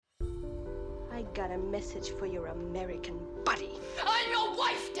I got a message for your American buddy. I'm your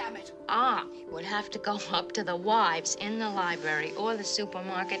wife, damn it! I would have to go up to the wives in the library or the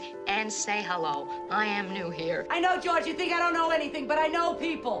supermarket and say hello. I am new here. I know, George, you think I don't know anything, but I know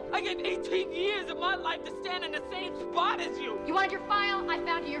people. I gave 18 years of my life to stand in the same spot as you. You wanted your file? I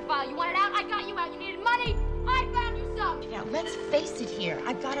found you your file. You wanted out? I got you out. You needed money? I found you some. Now, let's face it here.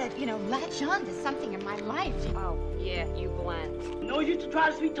 I've got to, latch on to something in my life. Oh, yeah, you blend. No use to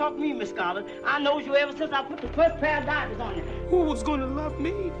try to sweet talk me, Miss Scarlett. I knows you ever since I put the first pair of diamonds on you. Who was gonna love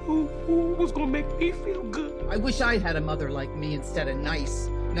me? Who was gonna make me feel good? I wish I had a mother like me instead of nice.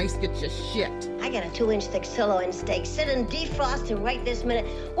 Nice gets you shit. I got a 2-inch thick sirloin steak sitting defrosting right this minute.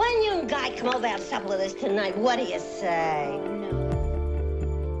 Why don't you and Guy come over and have supper with us tonight? What do you say?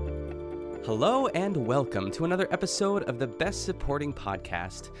 Hello and welcome to another episode of the Best Supporting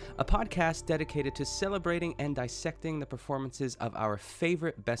Podcast, a podcast dedicated to celebrating and dissecting the performances of our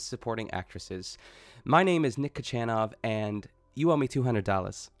favorite Best Supporting actresses. My name is Nick Kachanov, and you owe me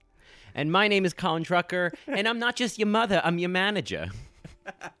 $200. And my name is Colin Drucker, and I'm not just your mother, I'm your manager.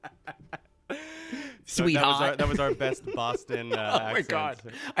 Sweetheart. That was our best Boston accent. Oh my God.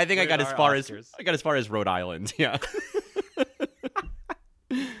 I think I got as far as Rhode Island. Yeah.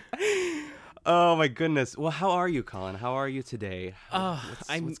 Oh my goodness. Well, how are you, Colin? How are you today?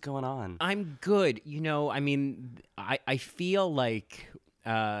 What's going on? I'm good. I feel like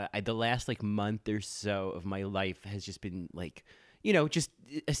the last month or so of my life has just been just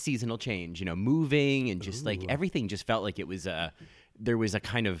a seasonal change, moving and just everything just felt like it was there was a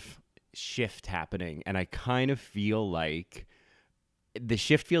kind of shift happening, and I kind of feel like the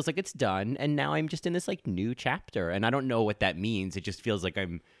shift feels like it's done, and now I'm just in this new chapter, and I don't know what that means. It just feels like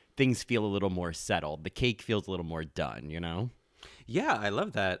things feel a little more settled. The cake feels a little more done, Yeah, I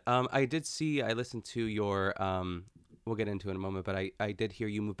love that. I listened to your, we'll get into it in a moment, but I did hear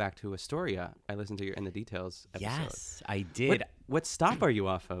you move back to Astoria. I listened to your In the Details episode. Yes, I did. What stop are you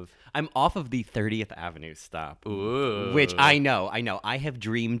off of? I'm off of the 30th Avenue stop. Ooh. Which I know. I have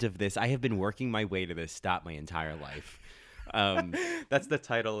dreamed of this. I have been working my way to this stop my entire life. That's the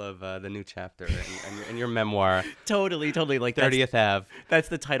title of the new chapter in your memoir. Totally. 30th Ave. That's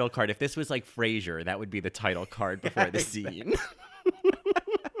the title card. If this was like Frasier, that would be the title card before the scene.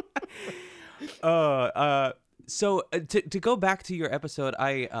 So to go back to your episode,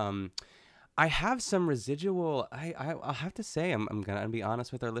 I have some residual. I'll have to say, I'm gonna be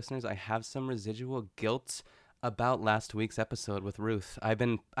honest with our listeners. I have some residual guilt about last week's episode with Ruth. I've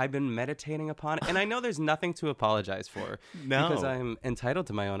been meditating upon it, and I know there's nothing to apologize for. No. Because I'm entitled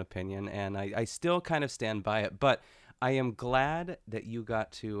to my own opinion, and I still kind of stand by it. But I am glad that you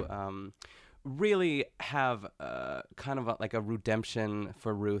got to really have kind of like a redemption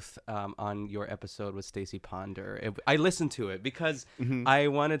for Ruth on your episode with Stacey Ponder. I listened to it because I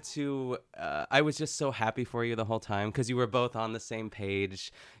wanted to. I was just so happy for you the whole time because you were both on the same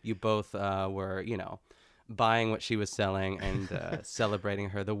page. You both were, buying what she was selling and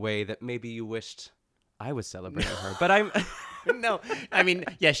celebrating her the way that maybe you wished I was celebrating her. But I'm no, I mean,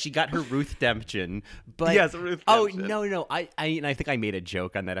 yes, she got her Ruth-demption, but yes, Ruth. Oh no, I think I made a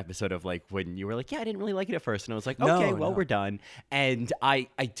joke on that episode of when you were like, yeah, I didn't really like it at first, and I was like, okay, well, we're done, and I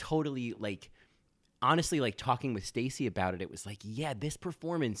totally honestly talking with Stacey about it. It was yeah, this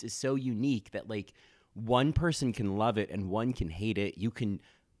performance is so unique that one person can love it and one can hate it. You can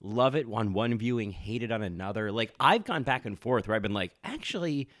love it on one viewing, hate it on another. I've gone back and forth where I've been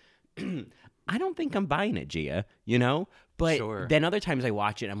actually, I don't think I'm buying it, Gia, But sure. Then other times I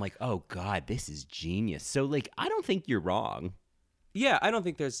watch it, I'm like, oh God, this is genius. So I don't think you're wrong. Yeah, I don't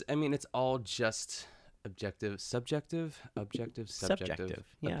think it's all just subjective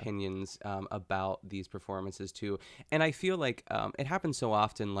yeah. opinions about these performances too. And I feel like it happens so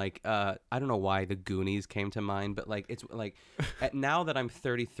often. I don't know why the Goonies came to mind, but it's now that I'm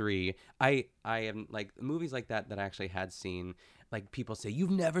 33, I am movies like that I actually had seen. People say,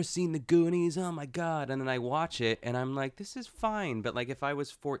 you've never seen the Goonies? Oh my God. And then I watch it and I'm like, this is fine. But if I was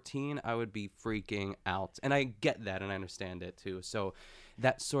 14, I would be freaking out. And I get that and I understand it too. So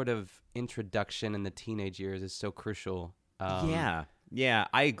that sort of introduction in the teenage years is so crucial. Yeah,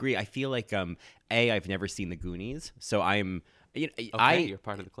 I agree. I feel like, I've never seen the Goonies. So I'm, you're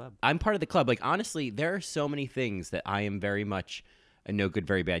part of the club. I'm part of the club. Honestly, there are so many things that I am very much a no good,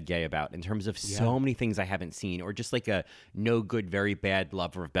 very bad gay about in terms of so many things I haven't seen, or just a no good, very bad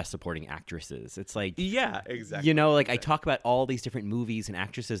lover of best supporting actresses. It's yeah, exactly. I talk about all these different movies and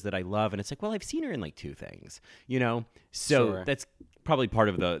actresses that I love, and it's well, I've seen her in 2 things, So sure. That's probably part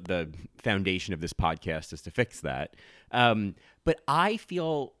of the foundation of this podcast is to fix that. But I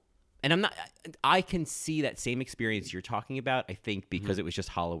feel and I can see that same experience you're talking about. I think because it was just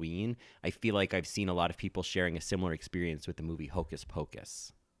Halloween, I feel like I've seen a lot of people sharing a similar experience with the movie Hocus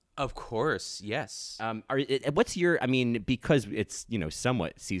Pocus. Of course, yes. What's your? I mean, because it's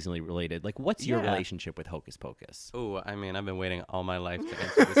somewhat seasonally related. Like, what's your Yeah. relationship with Hocus Pocus? Oh, I mean, I've been waiting all my life to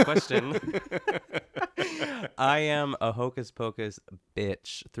answer this question. I am a Hocus Pocus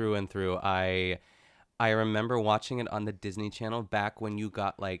bitch through and through. I remember watching it on the Disney Channel back when you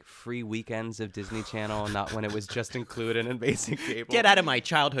got like free weekends of Disney Channel, not when it was just included in basic cable. Get out of my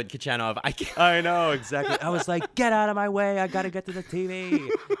childhood, Kachanov. I know, exactly. I was like, get out of my way. I got to get to the TV.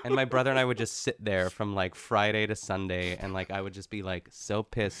 And my brother and I would just sit there from like Friday to Sunday. And like, I would just be like so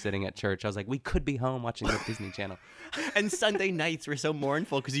pissed sitting at church. I was like, we could be home watching the Disney Channel. And Sunday nights were so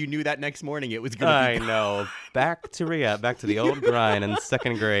mournful because you knew that next morning it was going to be. I know. Back to the old grind in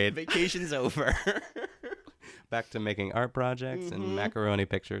second grade. Vacation's over. Back to making art projects and macaroni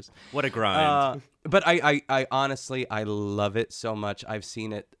pictures. What a grind. But I honestly, I love it so much. I've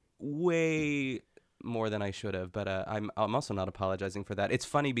seen it way more than I should have, but I'm also not apologizing for that. It's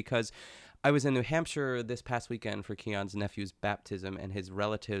funny because I was in New Hampshire this past weekend for Keon's nephew's baptism, and his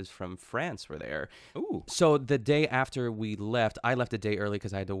relatives from France were there. Ooh. So the day after we left, I left a day early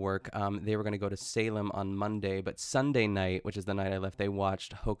because I had to work. They were going to go to Salem on Monday, but Sunday night, which is the night I left, they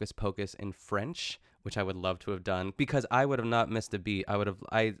watched Hocus Pocus in French, which I would love to have done because I would have not missed a beat.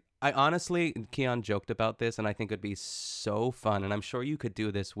 I honestly, Keon joked about this, and I think it'd be so fun, and I'm sure you could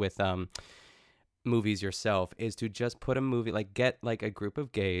do this with movies yourself, is to just put a movie, like get like a group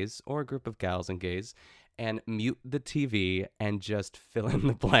of gays or a group of gals and gays and mute the TV and just fill in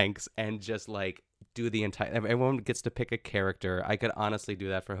the blanks and just like do the entire, everyone gets to pick a character. I could honestly do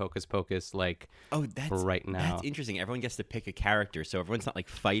that for Hocus Pocus, like for right now. That's interesting. Everyone gets to pick a character, so everyone's not like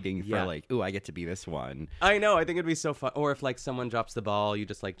fighting for like, ooh, I get to be this one. I know. I think it'd be so fun. Or if like someone drops the ball, you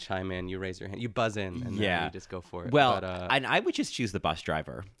just like chime in, you raise your hand, you buzz in, and then you just go for it. Well, but, and I would just choose the bus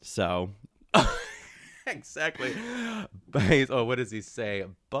driver. So. Exactly. Oh, what does he say?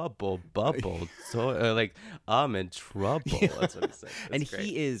 Bubble. So, like, I'm in trouble. That's what he says. And great.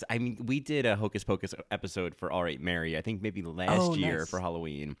 He is, I mean, we did a Hocus Pocus episode for All Right Mary, I think maybe last year for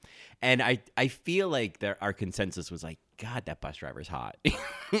Halloween. And I feel like our consensus was like, God, that bus driver's hot.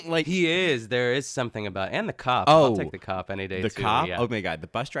 Like he is. There is something about, and the cop. I'll take the cop any day. The too. cop? Yeah. Oh my God, the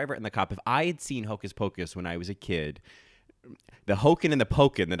bus driver and the cop. If I had seen Hocus Pocus when I was a kid, the hokin' and the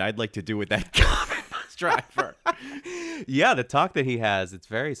pokin' that I'd like to do with that cop and bus driver. Yeah, the talk that he has, it's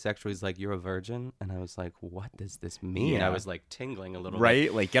very sexual. He's like, "You're a virgin," and I was like, "What does this mean?" Yeah. I was like tingling a little right?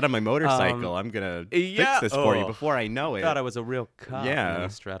 bit. Like, get on my motorcycle. I'm gonna fix this for you before I know it. I thought I was a real cop. Yeah, and he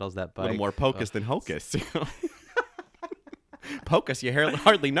straddles that bike. A little more pocus than hocus. Pocus, you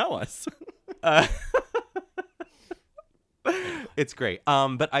hardly know us. It's great.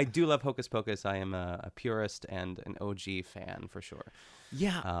 But I do love Hocus Pocus. I am a purist and an OG fan for sure.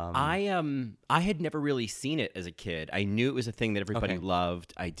 Yeah, I had never really seen it as a kid. I knew it was a thing that everybody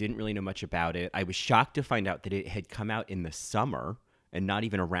loved. I didn't really know much about it. I was shocked to find out that it had come out in the summer and not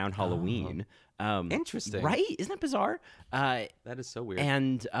even around Halloween. Interesting, right? Isn't that bizarre? That is so weird.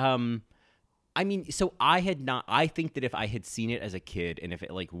 And I mean, so I had not. I think that if I had seen it as a kid, and if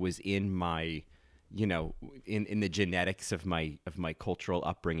it like was in my, you know, in the genetics of my cultural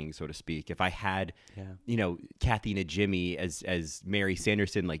upbringing, so to speak, if I had, you know, Kathy Najimy as Mary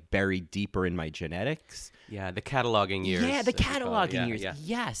Sanderson like buried deeper in my genetics. Yeah, the cataloging years. Yeah, the cataloging years. Yeah.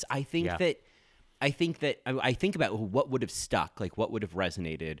 Yes, I think that. I think about what would have stuck, like what would have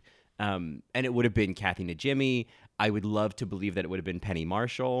resonated, and it would have been Kathy Najimy. I would love to believe that it would have been Penny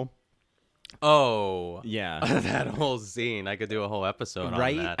Marshall. Oh, yeah, that whole scene. I could do a whole episode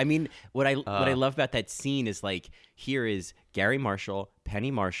right? on that. I mean, what I love about that scene is like, here is Gary Marshall,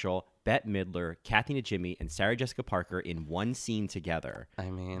 Penny Marshall, Bette Midler, Kathy Najimy, and Sarah Jessica Parker in one scene together. I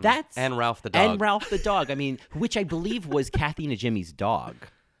mean, and Ralph the dog. I mean, which I believe was Kathy Najimy's dog.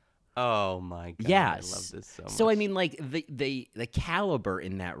 Oh my God! Yes. I love this so much. So I mean, like the caliber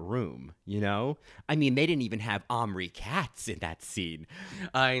in that room, you know. I mean, they didn't even have Omri Katz in that scene.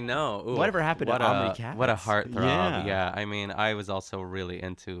 I know. Ooh, whatever happened to Omri Katz? What a heartthrob! Yeah. Yeah. I mean, I was also really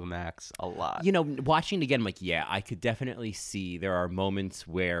into Max a lot. You know, watching it again, I'm like, yeah, I could definitely see there are moments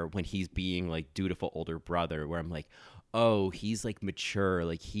where when he's being like dutiful older brother, where I'm like, oh, he's like mature,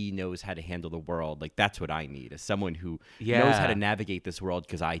 like he knows how to handle the world. Like that's what I need, is someone who knows how to navigate this world,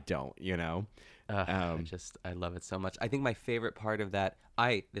 because I don't, you know. I love it so much. I think my favorite part of that,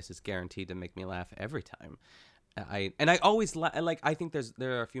 this is guaranteed to make me laugh every time. I always I think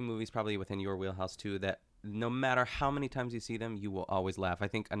there are a few movies probably within your wheelhouse too that no matter how many times you see them, you will always laugh. I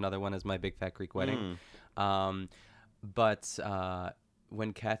think another one is My Big Fat Greek Wedding. But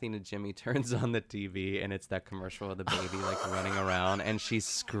when Kathy Najimy turns on the TV and it's that commercial of the baby like running around and she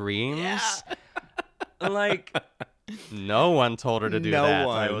screams, like no one told her to do that.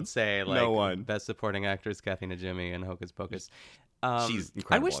 I would say like no one. Best Supporting Actress Kathy Najimy in Hocus Pocus. She's incredible.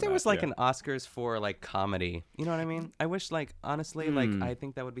 I wish there in was that, like yeah. an Oscars for like comedy. You know what I mean? I wish like honestly like I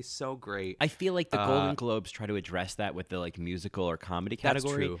think that would be so great. I feel like the Golden Globes try to address that with the like musical or comedy That's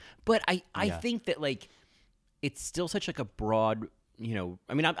category. true. But I think that like it's still such like a broad, you know,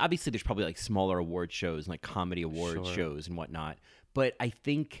 I mean obviously there's probably like smaller award shows and like comedy award shows and whatnot. But I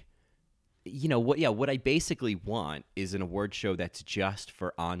think you know what I basically want is an award show that's just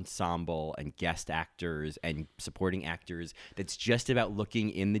for ensemble and guest actors and supporting actors, that's just about looking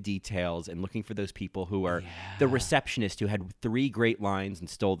in the details and looking for those people who are the receptionist who had 3 great lines and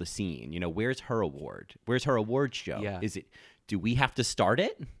stole the scene. You know, where's her award? Where's her award show? Yeah. Do we have to start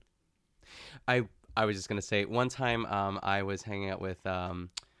it? I was just gonna say one time I was hanging out with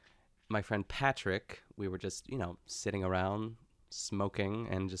my friend Patrick. We were just sitting around smoking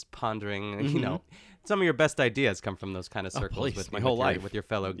and just pondering. You know, some of your best ideas come from those kind of circles with my whole life with your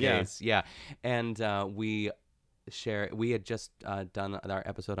fellow gays. Yeah. And we had just done our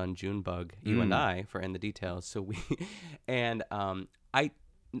episode on Junebug, you and I, for In the Details. So we and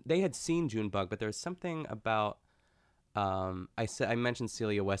they had seen Junebug, but there was something about I mentioned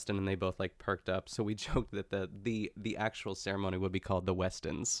Celia Weston and they both like perked up. So we joked that the actual ceremony would be called the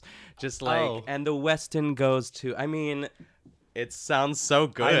Westons. Just like and the Weston goes to, I mean, it sounds so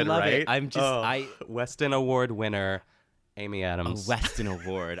good, I love right? it. I'm just Weston Award winner Amy Adams. A Weston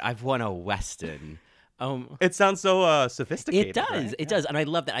Award. I've won a Weston. It sounds so sophisticated. It does. Right? It does, and I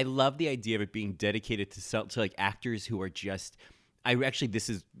love that. I love the idea of it being dedicated to like actors who are just. This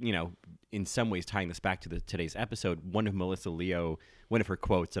is in some ways tying this back to today's episode. One of Melissa Leo, one of her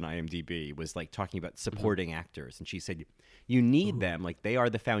quotes on IMDb was like talking about supporting actors, and she said, "You need them. Like they are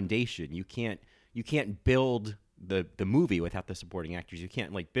the foundation. You can't build the movie without the supporting actors. You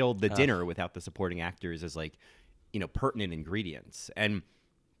can't like build the dinner without the supporting actors as like pertinent ingredients." And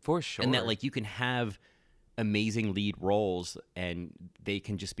for sure, and that like you can have amazing lead roles and they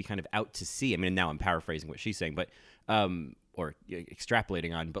can just be kind of out to sea. I mean, now I'm paraphrasing what she's saying, but or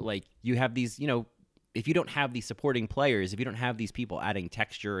extrapolating on, but like you have these, if you don't have these supporting players, if you don't have these people adding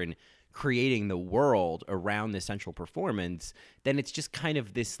texture and creating the world around the central performance, then it's just kind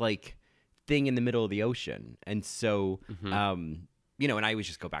of this like thing in the middle of the ocean. And so, and I always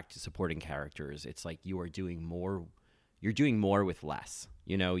just go back to supporting characters. It's like you're doing more with less.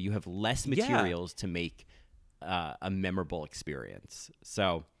 You have less materials to make a memorable experience.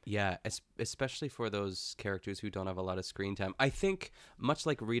 So yeah, especially for those characters who don't have a lot of screen time. I think much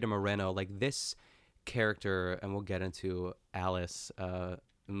like Rita Moreno, like this character, and we'll get into Alice,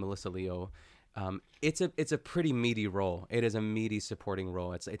 Melissa Leo. It's a pretty meaty role. It is a meaty supporting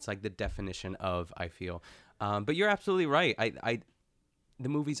role. It's like the definition of, I feel. But you're absolutely right. The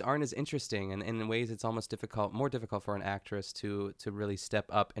movies aren't as interesting, and in ways it's almost more difficult for an actress to really step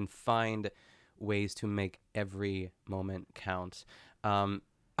up and find ways to make every moment count.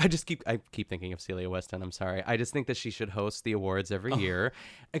 I keep thinking of Celia Weston. I'm sorry. I just think that she should host the awards every year,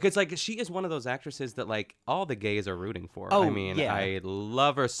 because like she is one of those actresses that like all the gays are rooting for. I mean, I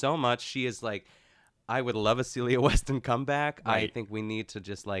love her so much. She is like, I would love a Celia Weston comeback. Right. I think we need to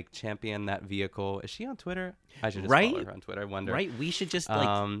just like champion that vehicle. Is she on Twitter? I should just follow her on Twitter. I wonder. Right. We should just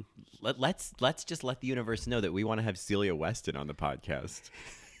like let's just let the universe know that we want to have Celia Weston on the podcast.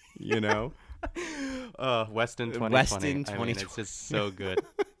 Weston 2020. Weston 2020. I mean, it's just so good.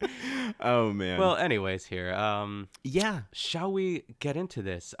 Oh man. Well, anyways, here. Yeah. Shall we get into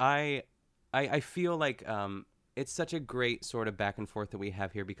this? I feel like it's such a great sort of back and forth that we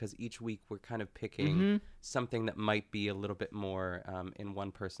have here, because each week we're kind of picking something that might be a little bit more in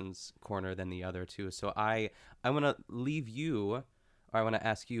one person's corner than the other too. So I want to leave you, or I want to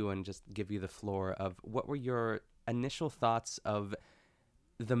ask you and just give you the floor of what were your initial thoughts of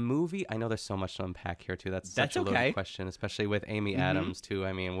the movie. I know there's so much to unpack here too. That's such a loaded question, especially with Amy Adams too.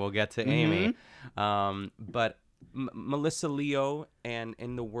 I mean, we'll get to Amy, but Melissa Leo and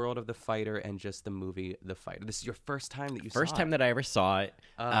In the World of the Fighter and just the movie The Fighter. This is your first time that you saw it. First time that I ever saw it.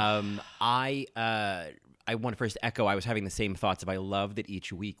 I want to first echo, I was having the same thoughts of, I love that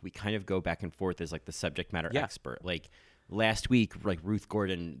each week we kind of go back and forth as like the subject matter expert. Like last week, like Ruth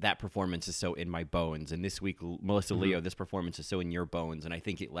Gordon, that performance is so in my bones. And this week, Melissa Leo, this performance is so in your bones. And I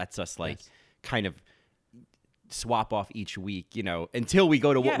think it lets us like kind of swap off each week, until we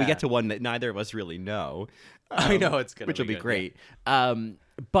go to we get to one that neither of us really know. I know it's gonna, which will be great.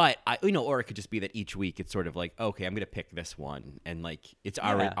 But or it could just be that each week it's sort of like, okay, I'm gonna pick this one, and like it's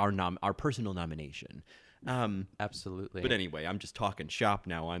our personal nomination. Absolutely. But anyway, I'm just talking shop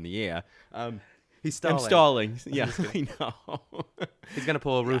now on the air. He's stalling. I'm stalling. Yeah, I know. He's gonna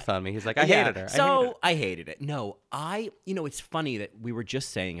pull a Ruth on me. He's like, I hated her. I hated it. No, it's funny that we were just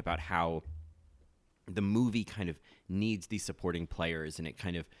saying about how the movie kind of needs these supporting players, and it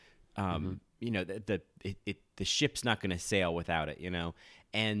kind of, the ship's not going to sail without it,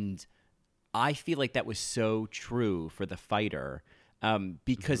 and I feel like that was so true for the fighter,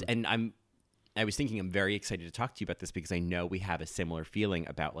 because, and I was thinking I'm very excited to talk to you about this because I know we have a similar feeling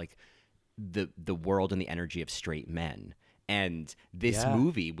about like the world and the energy of straight men. And this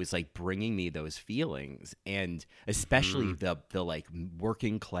movie was like bringing me those feelings, and especially the like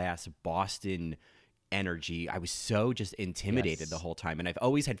working class Boston energy. I was so just intimidated the whole time, and I've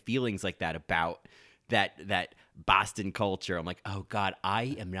always had feelings like that about that Boston culture. I'm like, oh God,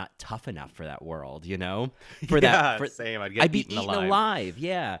 I am not tough enough for that world, Same. I'd be eaten alive.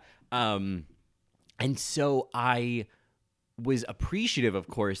 Yeah. And so I was appreciative, of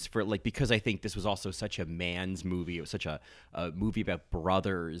course, for like, because I think this was also such a man's movie. It was such a movie about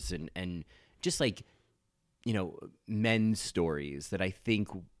brothers and just like, men's stories, that I think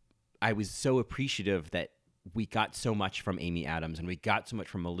I was so appreciative that we got so much from Amy Adams and we got so much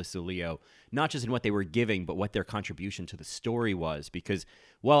from Melissa Leo, not just in what they were giving, but what their contribution to the story was. Because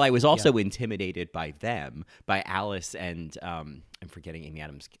while I was also intimidated by them, by Alice and I'm forgetting Amy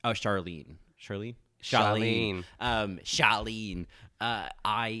Adams. Oh, Charlene.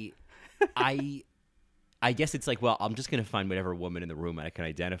 I guess it's like, well, I'm just going to find whatever woman in the room I can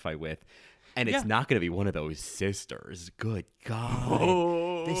identify with. And it's not going to be one of those sisters. Good God.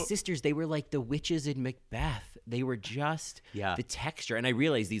 Oh. The sisters, they were like the witches in Macbeth. They were just the texture. And I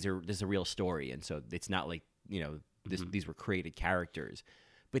realize this is a real story. And so it's not like, these were created characters.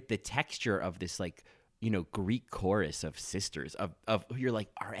 But the texture of this, like, Greek chorus of sisters, of you're like,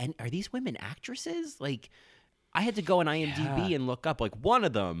 are these women actresses? Like, I had to go on IMDb and look up, like, one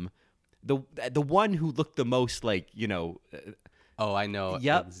of them, the one who looked the most like, oh, I know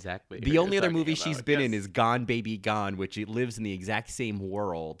exactly. The only other movie she's been in is Gone Baby Gone, which it lives in the exact same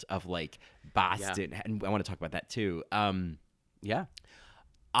world of like Boston, and I want to talk about that too.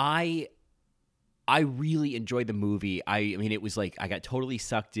 I really enjoyed the movie. I mean, it was like I got totally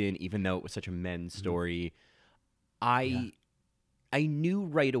sucked in, even though it was such a men's story. I knew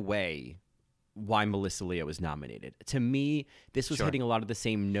right away why Melissa Leo was nominated. To me, this was hitting a lot of the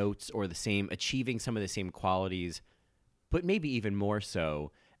same notes, or achieving some of the same qualities, but maybe even more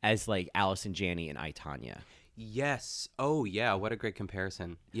so as like Allison Janney and I, Tonya. Yes. Oh, yeah. What a great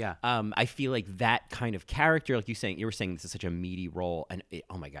comparison. Yeah. I feel like that kind of character, like you were saying, this is such a meaty role, and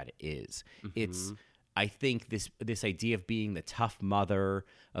oh my God, it is. It's. I think this idea of being the tough mother,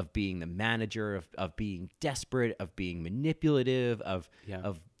 of being the manager, of being desperate, of being manipulative, of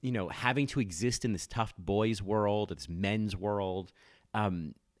having to exist in this tough boys' world, this men's world,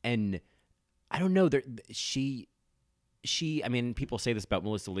 and I don't know. She. I mean, people say this about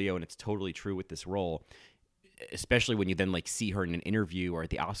Melissa Leo, and it's totally true with this role. Especially when you then like see her in an interview or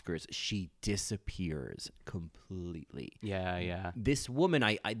at the Oscars, she disappears completely. Yeah. This woman,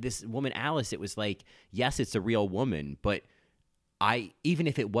 this woman Alice, it was like, yes, it's a real woman, but even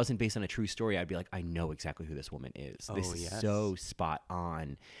if it wasn't based on a true story, I'd be like, I know exactly who this woman is. This is so spot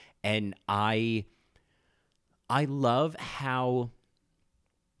on, and I love how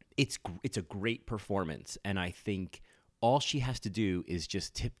it's a great performance, and I think all she has to do is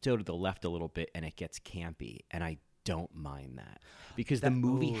just tiptoe to the left a little bit and it gets campy. And I don't mind that because the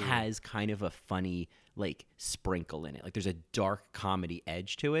movie has kind of a funny like sprinkle in it. Like there's a dark comedy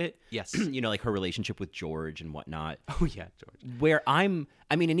edge to it. Yes. Like her relationship with George and whatnot. Oh yeah, George. Where and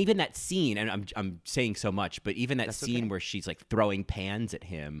even that scene, and I'm saying so much, but even that scene where she's like throwing pans at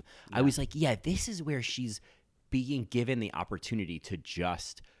him, I was like, yeah, this is where she's being given the opportunity to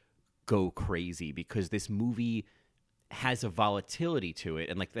just go crazy, because this movie has a volatility to it.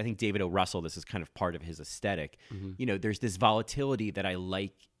 And like, I think David O. Russell, this is kind of part of his aesthetic. There's this volatility that I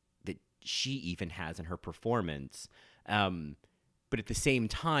like that she even has in her performance. But at the same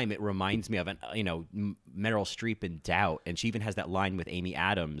time, it reminds me of Meryl Streep in Doubt. And she even has that line with Amy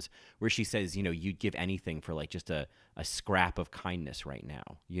Adams where she says, you'd give anything for like just a scrap of kindness right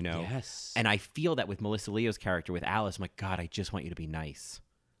now, Yes. And I feel that with Melissa Leo's character, with Alice, I'm like, God, I just want you to be nice.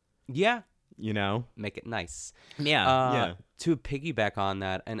 Yeah. Make it nice. Yeah. To piggyback on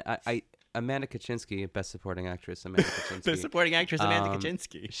that, and I Amanda Kaczynski, Best Supporting Actress, Amanda Kaczynski. Best Supporting Actress, Amanda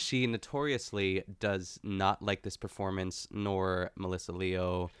Kaczynski. She notoriously does not like this performance, nor Melissa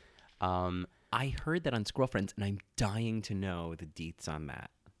Leo. I heard that on Squirrel Friends, and I'm dying to know the deets on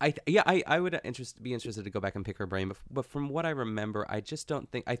that. I would be interested to go back and pick her brain, but from what I remember, I just don't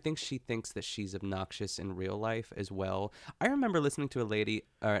think. I think she thinks that she's obnoxious in real life as well. I remember listening to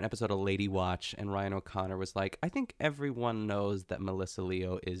an episode of Lady Watch, and Ryan O'Connor was like, "I think everyone knows that Melissa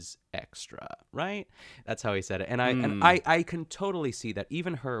Leo is extra, right?" That's how he said it, and I can totally see that.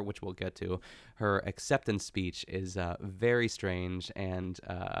 Even her, which we'll get to, her acceptance speech is very strange and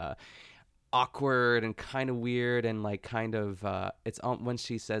awkward and kind of weird, and like kind of it's when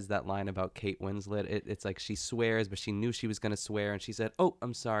she says that line about Kate Winslet, it's like she swears, but she knew she was going to swear, and she said, "Oh,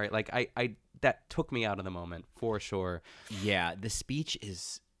 I'm sorry." Like I that took me out of the moment for sure. Yeah, the speech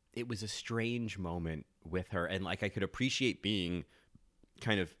it was a strange moment with her, and like I could appreciate being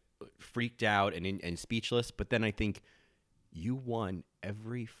kind of freaked out and speechless, but then I think you won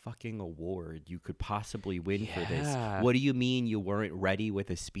every fucking award you could possibly win for this. What do you mean you weren't ready with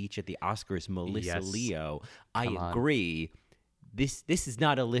a speech at the Oscars, Melissa Leo? I agree. This is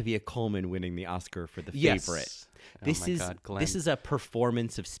not Olivia Colman winning the Oscar for The Favorite. This is a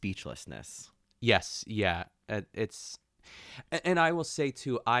performance of speechlessness. Yes, yeah. It's and I will say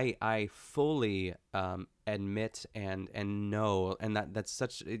too, I fully admit and know, and that's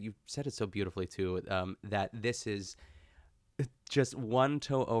such, you said it so beautifully too, that this is just one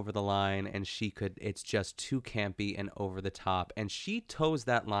toe over the line, and it's just too campy and over the top, and she toes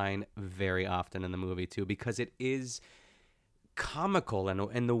that line very often in the movie too, because it is comical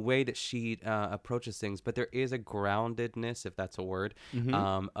in the way that she approaches things, but there is a groundedness, if that's a word,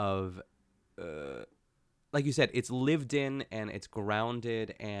 of like you said, it's lived in and it's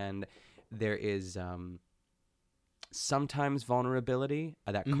grounded, and there is sometimes vulnerability.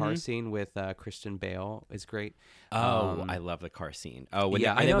 That car scene with Christian Bale is great. I love the car scene. Oh, when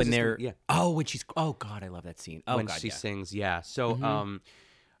yeah, when she's God, I love that scene. Oh, when she sings, yeah. So,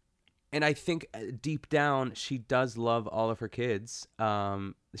 and I think deep down she does love all of her kids.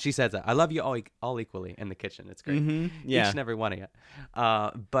 She says that, "I love you all equally" in the kitchen. It's great, yeah, each and every one of you.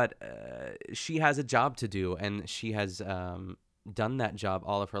 But she has a job to do, and she has done that job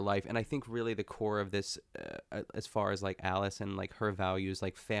all of her life. And I think really the core of this, as far as like Alice and like her values,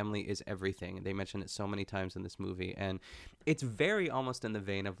 like family is everything. They mention it so many times in this movie, and it's very almost in the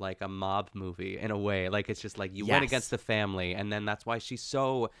vein of like a mob movie in a way. Like it's just like you went against the family, and then that's why she's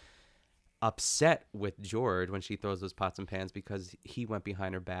so upset with George when she throws those pots and pans, because he went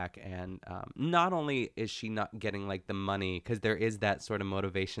behind her back. And not only is she not getting like the money, because there is that sort of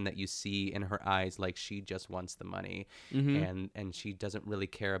motivation that you see in her eyes, like she just wants the money, and she doesn't really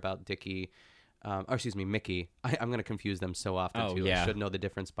care about Mickey. I'm going to confuse them so often too. I should know the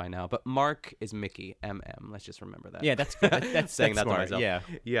difference by now, but Mark is Mickey, MM. Let's just remember that. Yeah, that's good. That's saying that's that to smart. myself.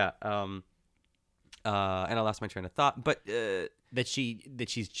 Yeah. And I lost my train of thought, but that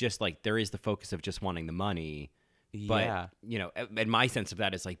she's just like, there is the focus of just wanting the money, but you know, and my sense of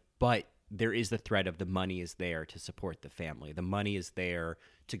that is like, but there is the thread of the money is there to support the family. The money is there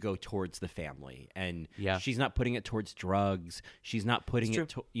to go towards the family, and she's not putting it towards drugs. She's not putting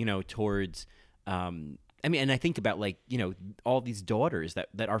it, towards. I mean, and I think about like, you know, all these daughters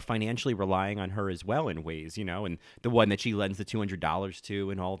that are financially relying on her as well in ways, you know, and the one that she lends the $200 to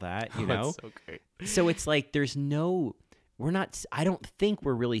and all that, you know. That's so great. So it's like I don't think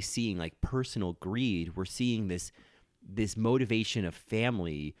we're really seeing like personal greed. We're seeing this motivation of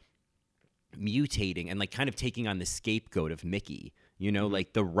family mutating and like kind of taking on the scapegoat of Mickey. You know,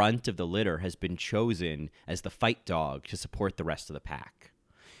 like the runt of the litter has been chosen as the fight dog to support the rest of the pack.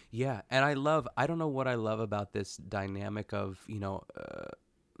 Yeah, and I don't know what I love about this dynamic of, you know,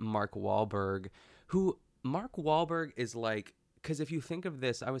 Mark Wahlberg, who Mark Wahlberg is like, because if you think of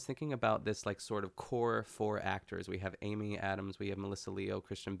this, I was thinking about this like sort of core four actors. We have Amy Adams, we have Melissa Leo,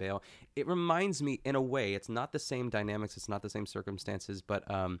 Christian Bale. It reminds me, in a way, it's not the same dynamics, it's not the same circumstances, but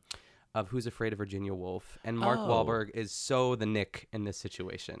of Who's Afraid of Virginia Woolf. And Mark Wahlberg is so the Nick in this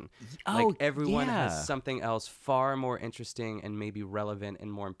situation. Like everyone has something else far more interesting and maybe relevant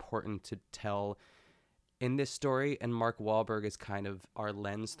and more important to tell in this story. And Mark Wahlberg is kind of our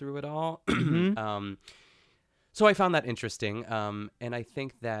lens through it all. So I found that interesting. And I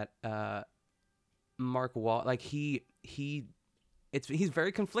think that Mark Wahlberg, like he's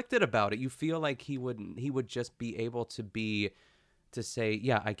very conflicted about it. You feel like he would just be able to say,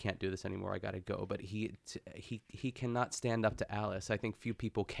 yeah, I can't do this anymore, I gotta go. But he cannot stand up to Alice. I think few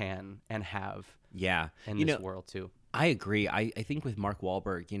people can and have. Yeah, in this world too. I agree. I think with Mark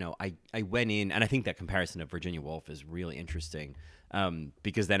Wahlberg, you know, I went in, and I think that comparison of Virginia Woolf is really interesting,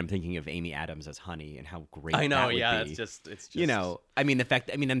 because then I'm thinking of Amy Adams as Honey and how great I know. That would yeah, be. it's just you know. I mean,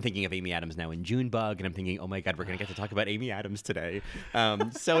 I'm thinking of Amy Adams now in Junebug, and I'm thinking, oh my God, we're gonna get to talk about Amy Adams today.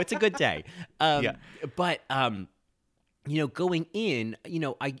 So it's a good day. Yeah. But going in,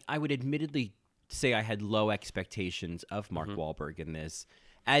 I would admittedly say I had low expectations of Mark Wahlberg in this.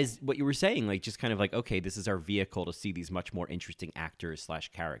 As what you were saying, like just kind of like, okay, this is our vehicle to see these much more interesting actors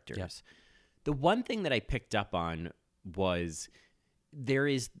 / characters. Yeah. The one thing that I picked up on was there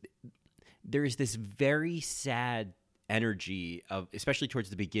is this very sad energy of, especially towards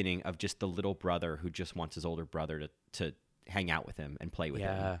the beginning, of just the little brother who just wants his older brother to hang out with him and play with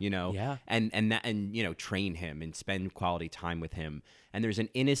him, and train him and spend quality time with him. And there's an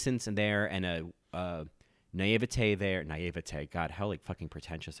innocence in there and a naivete there. Naivete. God, how like fucking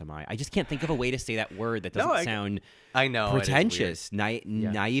pretentious am I? I just can't think of a way to say that word that doesn't sound I know pretentious.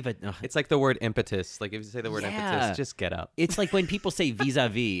 Naive. It's like the word impetus. Like if you say the word impetus, just get up. It's like when people say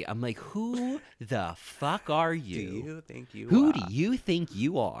vis-a-vis, I'm like, who the fuck are you? Do you think you Who are? do you think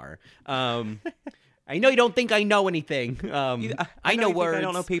you are? I know you don't think I know anything. I know words. I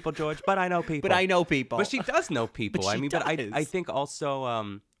don't know people, George, but I know people. But I know people. But she does know people. But I think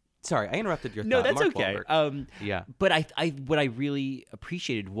also. Sorry, I interrupted your thought. No, that's Mark okay. Yeah. But what I really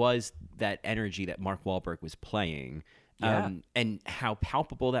appreciated was that energy that Mark Wahlberg was playing, and how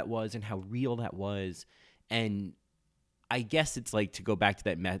palpable that was, and how real that was, and I guess it's like to go back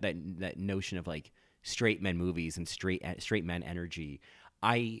to that notion of like straight men movies and straight men energy.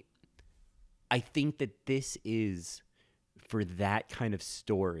 I think that this is, for that kind of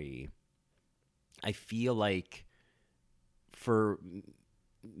story, I feel like for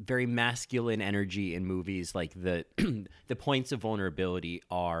very masculine energy in movies, like the points of vulnerability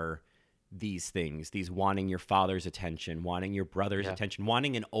are these things, these wanting your father's attention, wanting your brother's attention,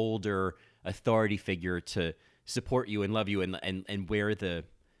 wanting an older authority figure to support you and love you, and where the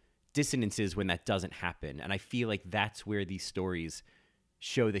dissonance is when that doesn't happen. And I feel like that's where these stories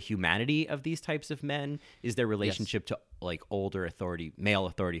show the humanity of these types of men, is their relationship to like older male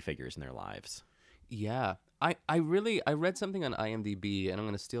authority figures in their lives. Yeah. I read something on IMDb, and I'm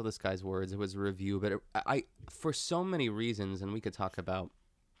going to steal this guy's words. It was a review, but I for so many reasons, and we could talk about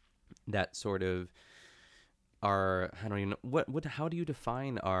that sort of I don't even know how do you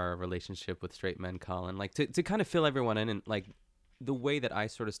define our relationship with straight men, Colin? Like to kind of fill everyone in, and like the way that I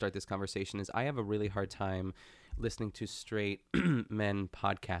sort of start this conversation is I have a really hard time listening to straight men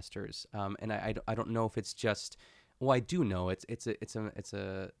podcasters, and I don't know if it's just, well, I do know it's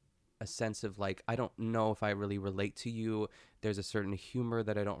a sense of like, I don't know if I really relate to you. There's a certain humor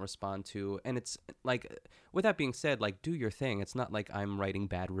that I don't respond to. And it's like, with that being said, like, do your thing. It's not like I'm writing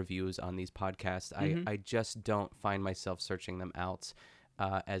bad reviews on these podcasts. I just don't find myself searching them out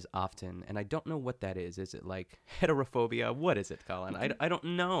as often. And I don't know what that is. Is it like heterophobia? What is it, Colin? I don't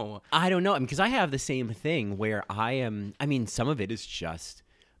know. I don't know. Because I have the same thing where some of it is just,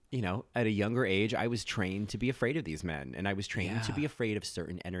 at a younger age, I was trained to be afraid of these men, and I was trained to be afraid of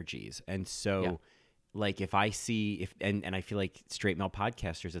certain energies. And so, like, if I see, and I feel like straight male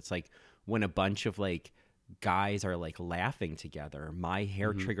podcasters, it's like when a bunch of like guys are like laughing together, my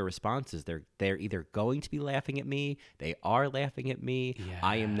hair trigger response is they're either going to be laughing at me, they are laughing at me. Yeah.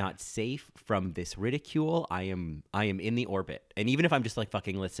 I am not safe from this ridicule. I am in the orbit. And even if I'm just like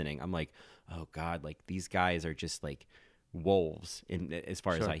fucking listening, I'm like, oh God, like these guys are just like wolves as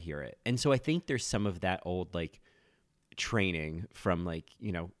far as I hear it. And so I think there's some of that old like training from like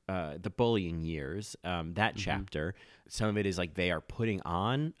the bullying years, that chapter. Some of it is like they are putting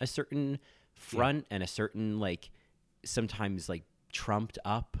on a certain front and a certain like sometimes like trumped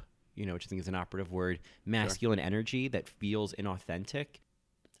up, which I think is an operative word, masculine energy that feels inauthentic.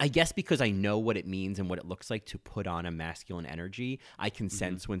 I guess because I know what it means and what it looks like to put on a masculine energy, I can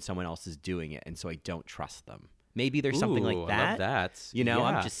sense when someone else is doing it, and so I don't trust them. Maybe there's something like that. I love that.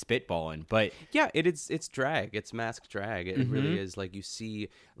 I'm just spitballing, but it's drag. It's mask drag. It really is. Like you see,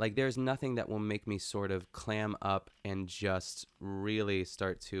 like there's nothing that will make me sort of clam up and just really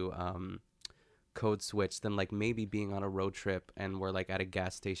start to code switch than like maybe being on a road trip and we're like at a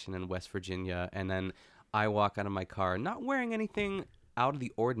gas station in West Virginia, and then I walk out of my car not wearing anything out of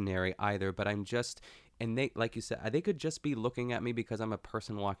the ordinary either, but I'm just. And they, like you said, they could just be looking at me because I'm a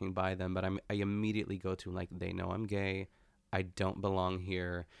person walking by them, but I immediately go to like, they know I'm gay, I don't belong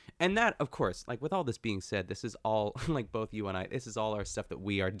here. And that, of course, like with all this being said, this is all, like both you and I, this is all our stuff that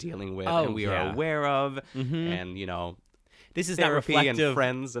we are dealing with and we are aware of. And, this is not reflective and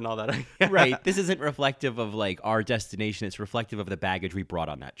friends and all that. Right. This isn't reflective of like our destination. It's reflective of the baggage we brought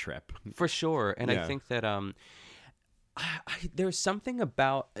on that trip. For sure. And I think that, there's something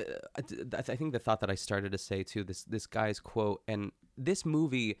about I think the thought that I started to say too, this guy's quote, and this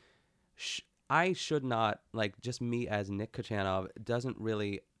movie I should not, like, just me as Nick Kochanov doesn't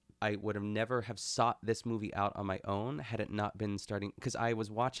really, I would have never have sought this movie out on my own had it not been starting, because I was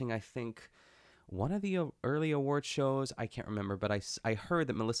watching, I think one of the early award shows. I can't remember, but I heard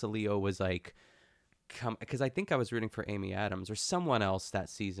that Melissa Leo was like, because I think I was rooting for Amy Adams or someone else that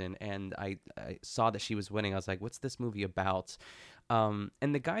season, and I saw that she was winning. I was like, what's this movie about? And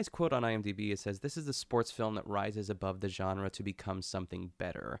the guy's quote on IMDb, it says, "This is a sports film that rises above the genre to become something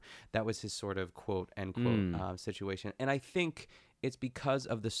better." That was his sort of quote, end quote situation. And I think it's because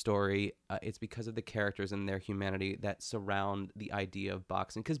of the story, it's because of the characters and their humanity that surround the idea of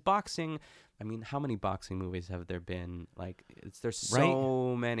boxing. Because boxing, I mean, how many boxing movies have there been? Like, there's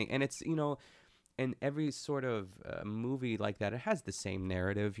so many. And it's, you know, in every sort of movie like that, it has the same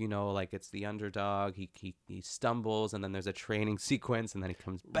narrative, you know, like it's the underdog, he stumbles, and then there's a training sequence, and then he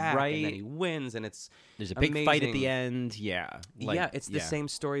comes back, and then he wins, and there's a big fight at the end. It's the same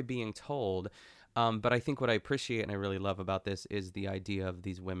story being told. But I think what I appreciate and I really love about this is the idea of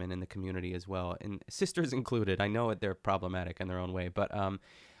these women in the community as well, and sisters included. I know they're problematic in their own way, but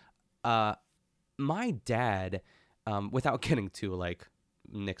my dad, without getting too like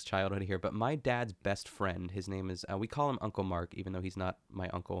Nick's childhood here, but my dad's best friend, his name is, we call him Uncle Mark, even though he's not my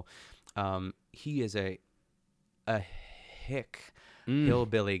uncle. He is a hick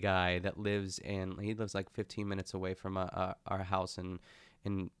hillbilly guy that lives like 15 minutes away from our house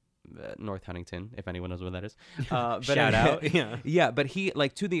in North Huntington, if anyone knows where that is. But shout out. Yeah, but he,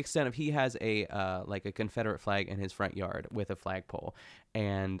 like, to the extent of, he has a like a Confederate flag in his front yard with a flagpole,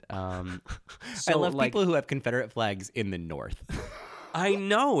 and so, I love like, people who have Confederate flags in the North. I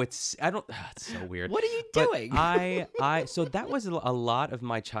know, it's so weird. What are you doing? So that was a lot of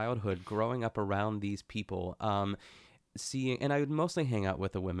my childhood growing up around these people. Seeing, and I would mostly hang out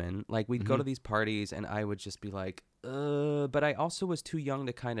with the women. Like, we'd go to these parties, and I would just be like, but I also was too young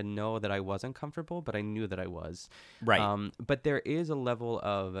to kind of know that I wasn't comfortable, but I knew that I was. Right. But there is a level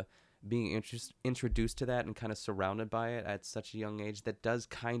of being introduced to that and kind of surrounded by it at such a young age that does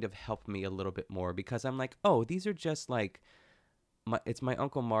kind of help me a little bit more, because I'm like, oh, these are just like, it's my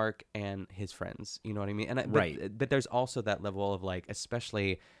Uncle Mark and his friends, you know what I mean? And but there's also that level of, like,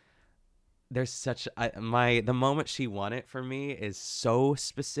 especially, there's such the moment she won it for me is so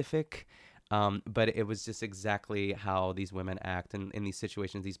specific, but it was just exactly how these women act in these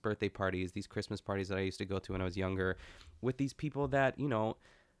situations, these birthday parties, these Christmas parties that I used to go to when I was younger, with these people that, you know,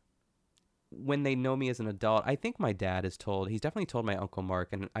 when they know me as an adult. I think my dad he's definitely told my Uncle Mark,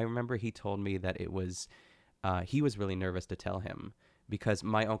 and I remember he told me that it was, he was really nervous to tell him, because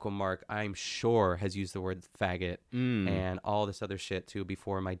my Uncle Mark, I'm sure, has used the word faggot and all this other shit too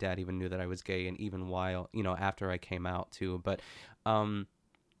before my dad even knew that I was gay, and even while, you know, after I came out too. But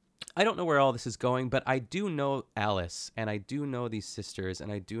I don't know where all this is going, but I do know Alice, and I do know these sisters, and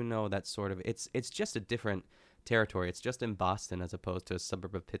I do know that sort of, it's just a different territory. It's just in Boston as opposed to a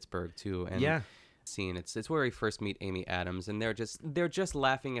suburb of Pittsburgh too. And scene, it's where we first meet Amy Adams, and they're just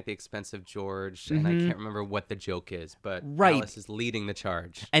laughing at the expense of George, and I can't remember what the joke is, but Alice is leading the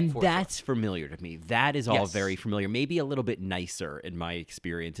charge, and that's familiar to me. That is all very familiar, maybe a little bit nicer in my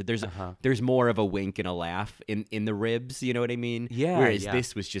experience. There's more of a wink and a laugh in the ribs, you know what I mean? Whereas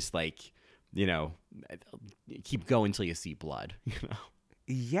this was just like, you know, keep going till you see blood, you know.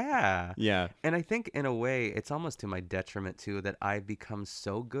 Yeah. And I think in a way it's almost to my detriment too that I've become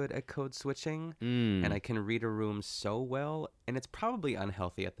so good at code switching and I can read a room so well, and it's probably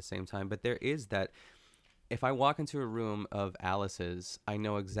unhealthy at the same time, but there is that, if I walk into a room of Alice's, I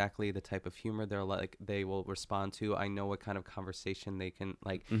know exactly the type of humor they will respond to. I know what kind of conversation they can,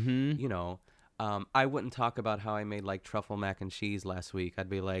 like, you know. I wouldn't talk about how I made, like, truffle mac and cheese last week.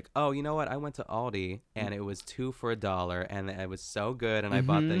 I'd be like, oh, you know what? I went to Aldi and it was 2 for $1 and it was so good. And I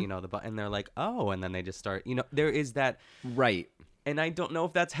bought the, you know, and they're like, oh, and then they just start, you know, there is that. Right. And I don't know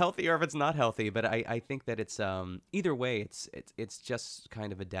if that's healthy or if it's not healthy, but I think that it's, either way, it's just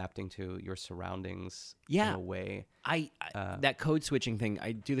kind of adapting to your surroundings in a way. I that code switching thing,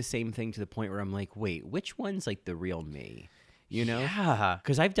 I do the same thing to the point where I'm like, wait, which one's like the real me? You know,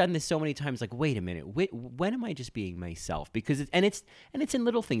 because I've done this so many times. Like, wait a minute, when am I just being myself? Because it's in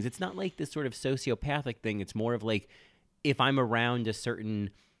little things. It's not like this sort of sociopathic thing. It's more of like, if I'm around a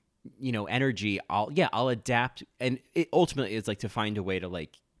certain, you know, energy, I'll adapt. And it ultimately is like to find a way to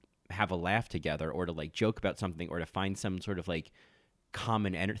like have a laugh together, or to like joke about something, or to find some sort of like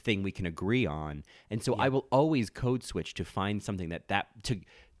common thing we can agree on. And so I will always code switch to find something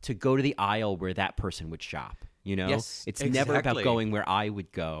to go to the aisle where that person would shop. You know, it's never about going where I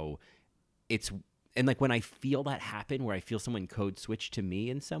would go. And like when I feel that happen, where I feel someone code switch to me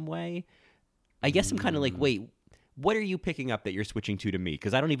in some way, I guess I'm kind of like, wait, what are you picking up that you're switching to me?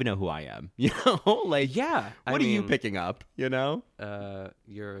 Because I don't even know who I am. You know, like, what are you picking up? You know,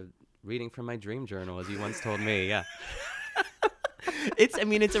 you're reading from my dream journal, as you once told me. Yeah. It's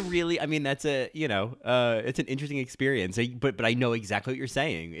an interesting experience. But I know exactly what you're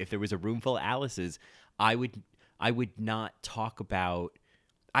saying. If there was a room full of Alices, I would not talk about.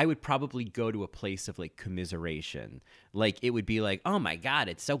 I would probably go to a place of like commiseration. Like it would be like, oh my God,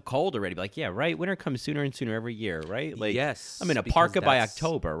 it's so cold already. Be like, yeah, right. Winter comes sooner and sooner every year, right? Like, yes, I'm in a parka by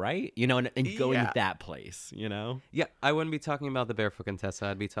October, right? You know, and going to that place, you know? Yeah, I wouldn't be talking about the Barefoot Contessa.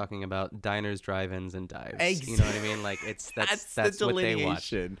 I'd be talking about diners, drive-ins, and dives. Exactly. You know what I mean? Like that's the what they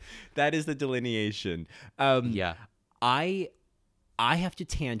watch. That is the delineation. Yeah. I have to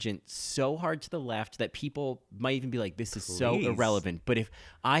tangent so hard to the left that people might even be like, this is so irrelevant. But if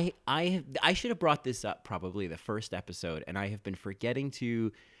I should have brought this up probably the first episode, and I have been forgetting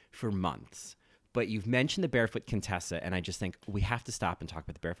to for months. But you've mentioned the Barefoot Contessa, and I just think we have to stop and talk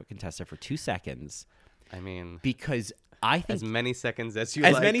about the Barefoot Contessa for 2 seconds. I mean, because I think as many seconds as you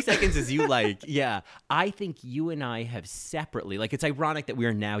like. As many seconds as you like. Yeah. I think you and I have separately, like, it's ironic that we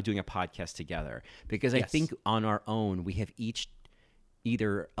are now doing a podcast together, because I think on our own we have each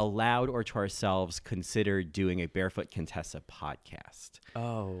either allowed or to ourselves considered doing a Barefoot Contessa podcast.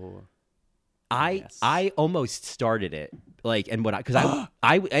 Oh. I almost started it, like, and what because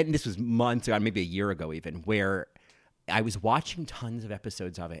and this was months ago, maybe a year ago even, where I was watching tons of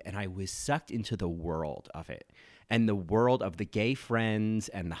episodes of it, and I was sucked into the world of it, and the world of the gay friends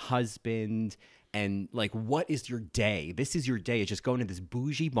and the husband. And like, what is your day? This is your day. It's just going to this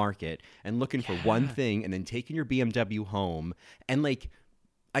bougie market and looking for one thing and then taking your BMW home. And like,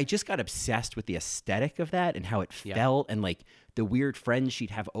 I just got obsessed with the aesthetic of that and how it felt, and like the weird friends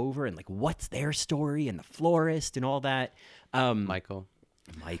she'd have over, and like what's their story, and the florist and all that. Michael.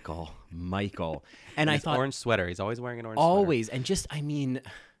 And I thought, orange sweater. He's always wearing an orange sweater. Always. And just, I mean...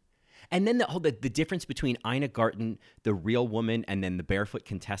 And then the difference between Ina Garten, the real woman, and then the Barefoot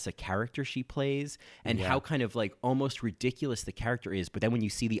Contessa character she plays, and how kind of like almost ridiculous the character is. But then when you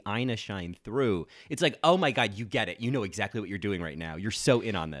see the Ina shine through, it's like, oh my God, you get it. You know exactly what you're doing right now. You're so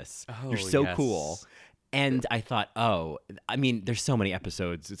in on this. You're so cool. And I thought, I mean, there's so many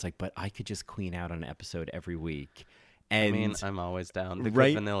episodes. It's like, but I could just queen out on an episode every week. And, I mean, I'm always down. The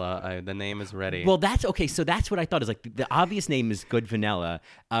Good Vanilla, the name is ready. Well, that's okay. So that's what I thought is like the obvious name is Good Vanilla.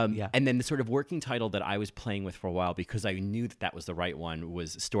 And then the sort of working title that I was playing with for a while, because I knew that was the right one,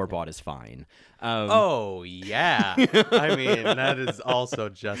 was Store Bought is Fine. Oh, yeah. I mean, that is also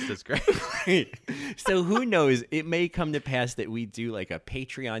just as great. So who knows? It may come to pass that we do like a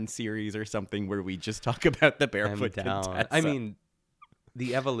Patreon series or something where we just talk about the Barefoot Contessa. I mean,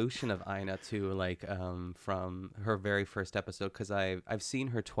 the evolution of Ina too, like from her very first episode, because I've seen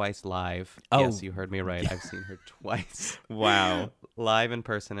her twice live. Oh. Yes, you heard me right. I've seen her twice. Wow. Live in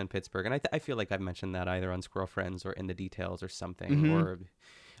person in Pittsburgh, and I feel like I've mentioned that either on Squirrel Friends or in the details or something, or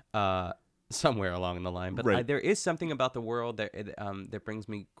somewhere along the line. But there is something about the world that brings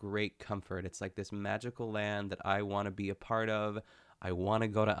me great comfort. It's like this magical land that I want to be a part of. I want to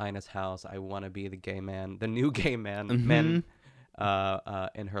go to Ina's house. I want to be the gay man, the new gay man, men.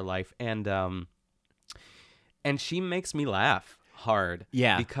 In her life, and she makes me laugh hard,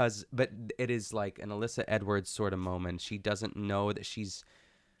 but it is like an Alyssa Edwards sort of moment. She doesn't know that she's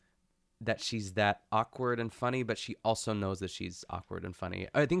that awkward and funny, but she also knows that she's awkward and funny.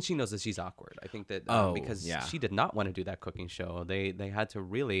 I think she knows that she's awkward. I think that because she did not want to do that cooking show, they had to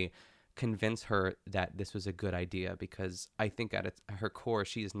really convince her that this was a good idea, because I think at her core,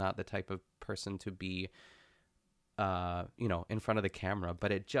 she is not the type of person to be in front of the camera,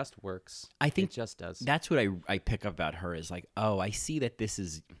 but it just works. I think it just does. That's what I pick up about her is like, oh, I see that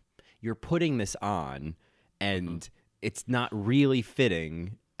you're putting this on, and it's not really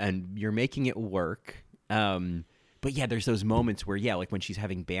fitting, and you're making it work. But yeah, there's those moments where, like when she's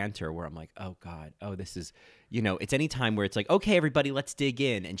having banter, where I'm like, oh God, this is, it's any time where it's like, okay, everybody, let's dig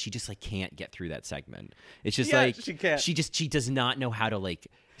in, and she just like can't get through that segment. It's just like she can't. She does not know how to like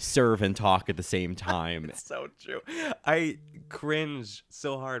serve and talk at the same time. It's so true. I cringe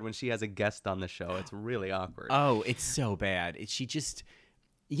so hard when she has a guest on the show. It's really awkward. Oh, it's so bad. She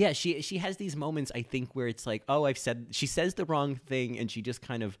has these moments, I think, where it's like, oh, she says the wrong thing, and she just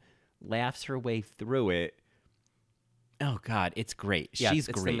kind of laughs her way through it. Oh God, it's great. Yeah, she's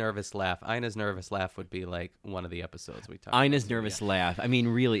it's great. The nervous laugh. Ina's nervous laugh would be like one of the episodes we talked. Ina's nervous laugh. I mean,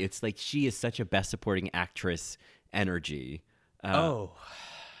 really, it's like she is such a best supporting actress energy.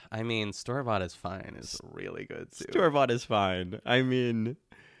 I mean, Store Bought is Fine is really good too. Store Bought is Fine. I mean,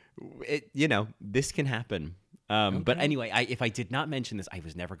 this can happen. But anyway, if I did not mention this, I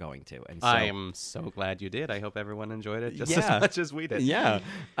was never going to. And so, I am so glad you did. I hope everyone enjoyed it just as much as we did. Yeah.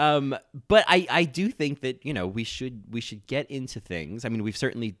 But I do think that we should get into things. I mean, we've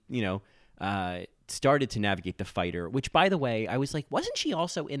certainly started to navigate The Fighter, which, by the way, I was like, wasn't she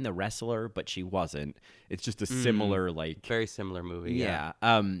also in The Wrestler? But she wasn't. It's just a similar, like... Very similar movie, yeah.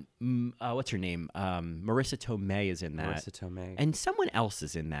 What's her name? Marissa Tomei is in that. Marissa Tomei. And someone else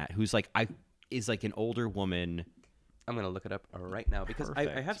is in that who's like, is like an older woman. I'm going to look it up right now because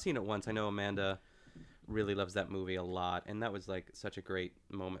I have seen it once. I know Amanda really loves that movie a lot, and that was like such a great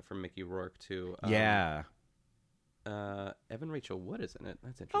moment for Mickey Rourke too. Yeah. Evan Rachel Wood is in it.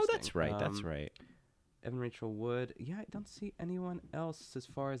 That's interesting. Oh, that's right. That's right. Evan Rachel Wood. Yeah, I don't see anyone else as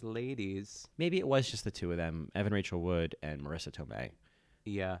far as ladies. Maybe it was just the two of them, Evan Rachel Wood and Marissa Tomei.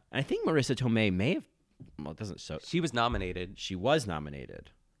 Yeah. And I think Marissa Tomei may have, well, it doesn't show. She was nominated. She was nominated.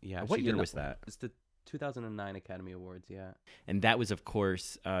 Yeah. What year was that? It's the 2009 Academy Awards, yeah. And that was, of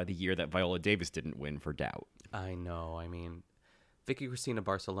course, the year that Viola Davis didn't win for Doubt. I know. I mean, Vicky Cristina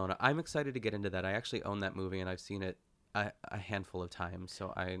Barcelona. I'm excited to get into that. I actually own that movie, and I've seen it a handful of times,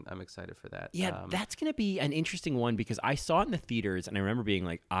 so I'm excited for that. Yeah, that's going to be an interesting one because I saw it in the theaters, and I remember being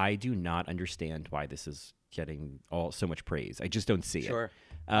like, I do not understand why this is getting so much praise. I just don't see it. Sure.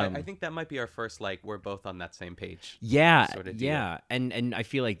 I think that might be our first, like, we're both on that same page. Yeah, sort of deal. yeah. And I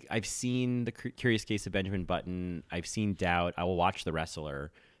feel like I've seen The Curious Case of Benjamin Button. I've seen Doubt. I will watch The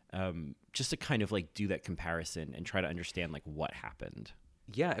Wrestler just to kind of, like, do that comparison and try to understand, like, what happened.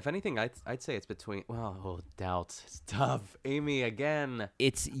 Yeah, if anything, I'd say it's between. Well, Doubt. It's tough. Amy again.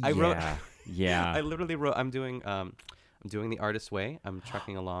 I literally wrote. I'm doing The Artist's Way. I'm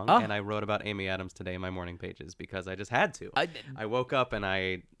trucking along, and I wrote about Amy Adams today in my morning pages because I just had to. I woke up and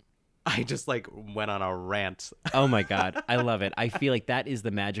I just like went on a rant. Oh my God, I love it. I feel like that is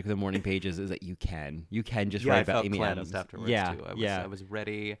the magic of the morning pages is that you can just write about Amy Adams afterwards too. I was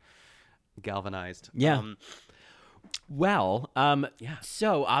ready, galvanized. Yeah.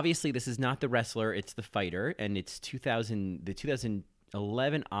 So obviously this is not The Wrestler, it's The Fighter, and it's the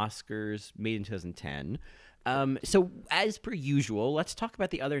 2011 Oscars made in 2010. So as per usual, let's talk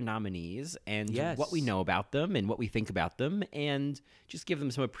about the other nominees and what we know about them and what we think about them and just give them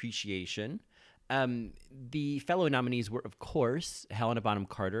some appreciation. The fellow nominees were, of course, Helena Bonham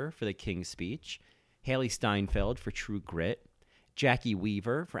Carter for The King's Speech, Haley Steinfeld for True Grit, Jackie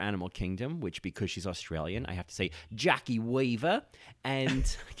Weaver for Animal Kingdom, which because she's Australian, I have to say Jackie Weaver,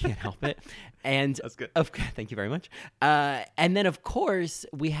 and I can't help it. And that's good. Thank you very much. And then, of course,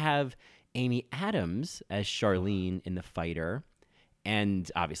 we have Amy Adams as Charlene in The Fighter, and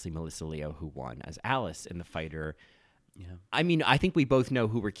obviously Melissa Leo, who won as Alice in The Fighter. Yeah. I mean, I think we both know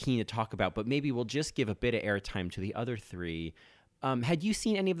who we're keen to talk about, but maybe we'll just give a bit of airtime to the other three. Had you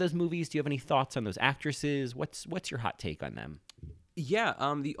seen any of those movies? Do you have any thoughts on those actresses? What's your hot take on them? Yeah,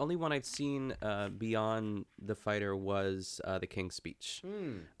 the only one I've seen beyond The Fighter was The King's Speech,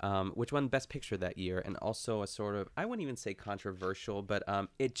 which won Best Picture that year, and also a sort of, I wouldn't even say controversial, but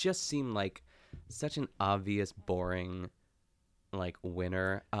it just seemed like such an obvious, boring, like,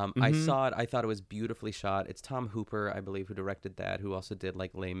 winner. I saw it, I thought it was beautifully shot. It's Tom Hooper, I believe, who directed that, who also did,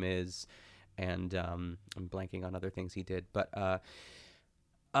 like, Les Mis, and I'm blanking on other things he did, but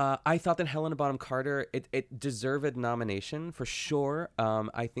I thought that Helena Bonham Carter, it deserved a nomination for sure.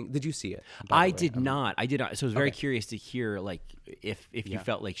 I think. Did you see it? I did not. So I was very curious to hear, like, if you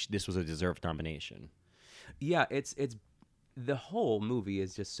felt like this was a deserved nomination. Yeah, it's the whole movie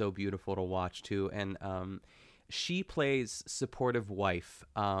is just so beautiful to watch too, and she plays supportive wife,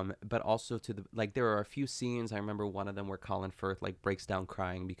 but also there are a few scenes. I remember one of them where Colin Firth like breaks down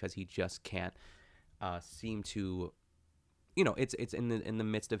crying because he just can't seem to. You know, it's in the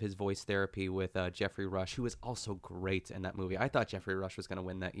midst of his voice therapy with Jeffrey Rush, who is also great in that movie. I thought Jeffrey Rush was going to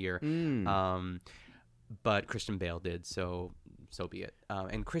win that year, but Christian Bale did, so be it.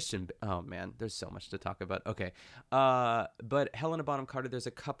 And oh man, there's so much to talk about. Okay, but Helena Bonham Carter, there's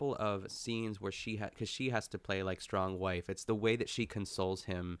a couple of scenes where because she has to play like strong wife. It's the way that she consoles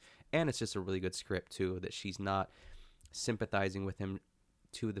him, and it's just a really good script too. That she's not sympathizing with him.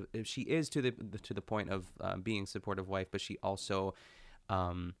 She is to the point of being supportive wife, but she also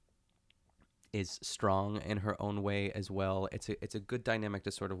is strong in her own way as well. It's a good dynamic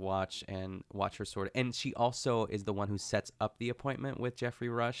to sort of watch her sort of, and she also is the one who sets up the appointment with Jeffrey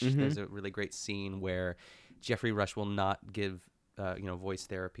Rush. There's a really great scene where Jeffrey Rush will not give voice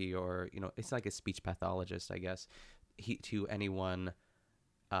therapy or it's like a speech pathologist, I guess, to anyone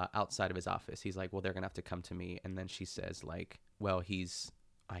outside of his office. He's like, well, they're gonna have to come to me, and then she says like, well,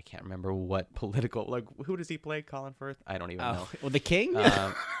 I can't remember what political, like, who does he play? Colin Firth? I don't even know. Well, the King?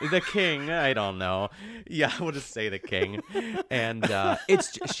 The King. I don't know. Yeah, we'll just say the King. And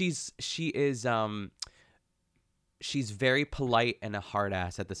she is she's very polite and a hard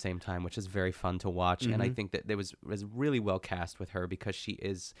ass at the same time, which is very fun to watch. And I think that there was really well cast with her because she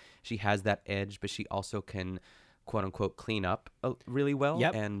has that edge, but she also can quote unquote clean up really well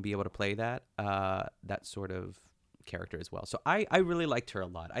and be able to play that sort of character as well. So I really liked her a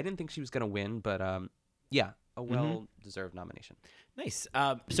lot. I didn't think she was going to win, but a well-deserved nomination. Nice.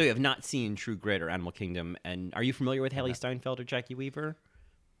 So you have not seen True Grit or Animal Kingdom, and are you familiar with Haley Steinfeld or Jackie Weaver?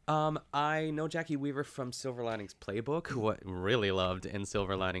 I know Jackie Weaver from Silver Linings Playbook, who I really loved in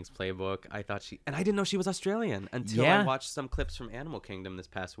Silver Linings Playbook. I thought and I didn't know she was Australian until I watched some clips from Animal Kingdom this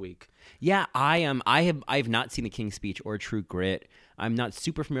past week. Yeah, I have not seen The King's Speech or True Grit. I'm not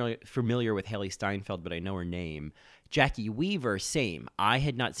super familiar with Haley Steinfeld, but I know her name. Jackie Weaver, same. I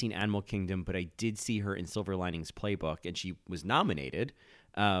had not seen Animal Kingdom, but I did see her in Silver Linings Playbook, and she was nominated.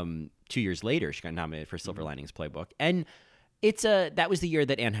 2 years later, she got nominated for Silver Linings Playbook, and that was the year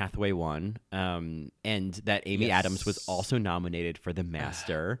that Anne Hathaway won, and that Amy Adams was also nominated for The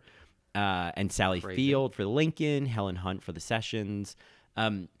Master, and Sally Field for Lincoln, Helen Hunt for The Sessions.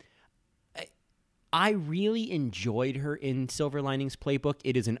 I really enjoyed her in Silver Linings Playbook.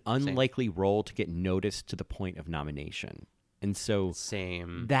 It is an unlikely role to get noticed to the point of nomination. And so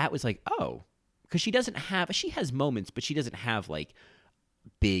that was like, oh, because she has moments, but she doesn't have like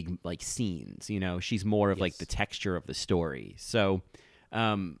big like scenes, you know. She's more of like the texture of the story. So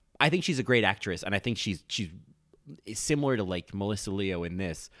I think she's a great actress, and I think she's similar to like Melissa Leo in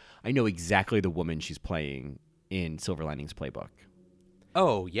this. I know exactly the woman she's playing in Silver Linings Playbook.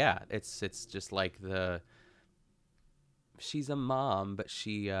 Oh yeah, it's just like she's a mom, but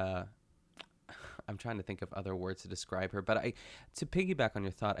she I'm trying to think of other words to describe her, but to piggyback on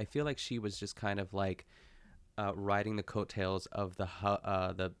your thought, I feel like she was just kind of like riding the coattails of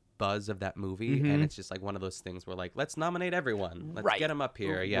the buzz of that movie, and it's just like one of those things where like, let's nominate everyone, let's get them up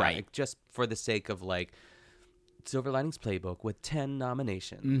here, like, just for the sake of like Silver Linings Playbook with 10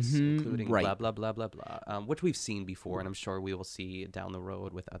 nominations, including blah blah blah blah blah, which we've seen before, and I'm sure we will see down the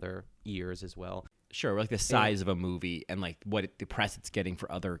road with other years as well. Sure, like the size of a movie and like the press it's getting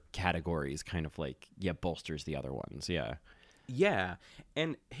for other categories kind of like bolsters the other ones. Yeah,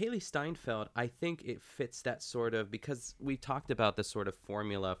 and Haley Steinfeld, I think it fits that sort of, because we talked about the sort of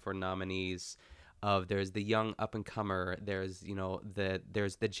formula for nominees of there's the young up and comer, there's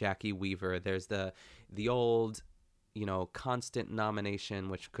there's the Jackie Weaver, there's the old constant nomination,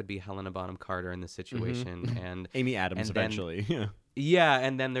 which could be Helena Bonham Carter in this situation, and Amy Adams eventually.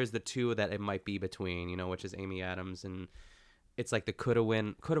 And then there's the two that it might be between, which is Amy Adams, and it's like the could have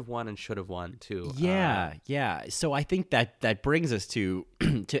won and should have won too. Yeah. So I think that brings us to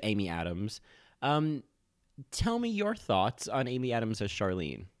to Amy Adams. Tell me your thoughts on Amy Adams as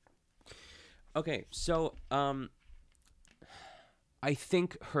Charlene. Okay, so I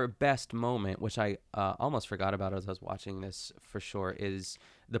think her best moment, which I almost forgot about as I was watching this for sure, is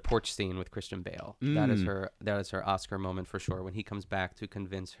the porch scene with Christian Bale. That is her Oscar moment for sure, when he comes back to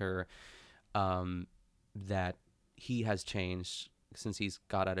convince her that he has changed since he's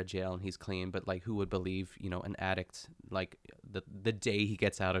got out of jail and he's clean. But like, who would believe, an addict, like the day he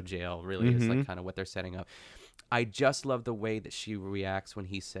gets out of jail really is like kind of what they're setting up. I just love the way that she reacts when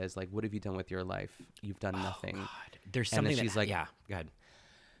he says, like, what have you done with your life? You've done nothing. God. There's something she's like, yeah, go ahead.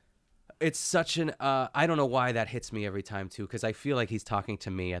 It's such an I don't know why that hits me every time too, because I feel like he's talking to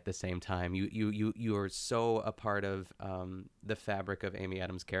me at the same time. You are so a part of the fabric of Amy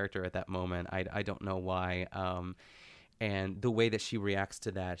Adams' character at that moment. I don't know why. And the way that she reacts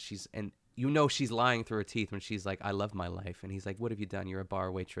to that, she's lying through her teeth when she's like, I love my life. And he's like, what have you done? You're a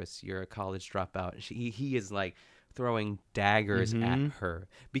bar waitress. You're a college dropout. He is like throwing daggers at her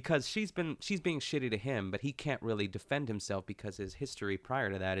because she's being shitty to him, but he can't really defend himself because his history prior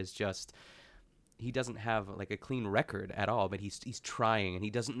to that is just, he doesn't have like a clean record at all, but he's trying, and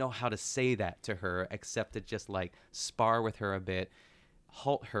he doesn't know how to say that to her except to just like spar with her a bit,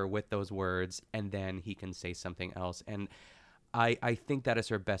 halt her with those words, and then he can say something else. And I think that is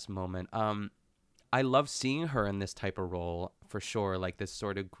her best moment. I love seeing her in this type of role for sure, like this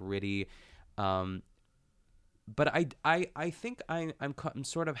sort of gritty, but I think I'm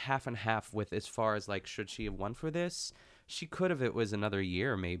sort of half and half with as far as like, should she have won for this? She could have. It was another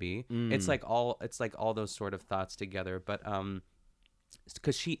year maybe. It's like all those sort of thoughts together. But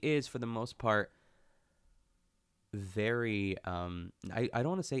because she is for the most part very I don't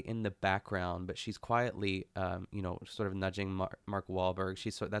want to say in the background, but she's quietly sort of nudging Mark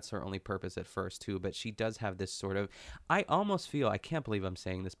Wahlberg. That's her only purpose at first too, but she does have this sort of, I almost feel, I can't believe I'm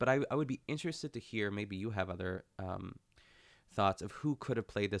saying this, but I would be interested to hear, maybe you have other thoughts of who could have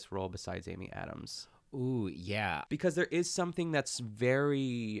played this role besides Amy Adams. Ooh, yeah. Because there is something that's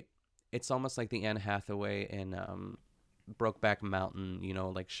very it's almost like the Anne Hathaway in Brokeback Mountain, you know,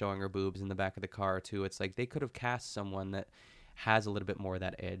 like showing her boobs in the back of the car too. It's like they could have cast someone that has a little bit more of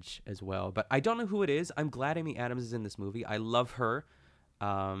that edge as well. But I don't know who it is. I'm glad Amy Adams is in this movie. I love her.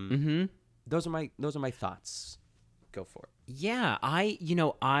 Those are my thoughts. Go for it. Yeah, I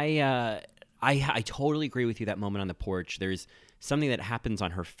totally agree with you. That moment on the porch, there's something that happens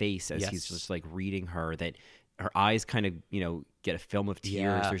on her face as he's just like reading her, that her eyes kind of, you know, get a film of tears.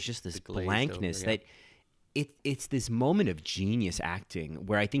 Yeah, there's just this glazed blankness over, that it's this moment of genius acting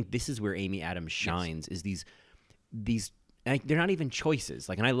where I think this is where Amy Adams shines. Is these like, they're not even choices.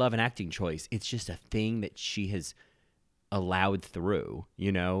 Like, and I love an acting choice. It's just a thing that she has allowed through,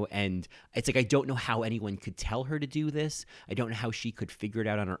 you know? And it's like, I don't know how anyone could tell her to do this. I don't know how she could figure it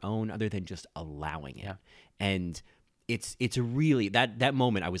out on her own other than just allowing it. Yeah. And it's really, that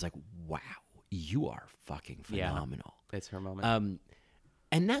moment I was like, wow, you are fucking phenomenal. Yeah, it's her moment.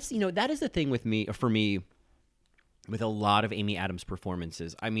 And that's, you know, that is the thing with me, for me, with a lot of Amy Adams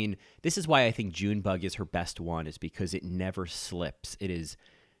performances. I mean, this is why I think Junebug is her best one, is because it never slips.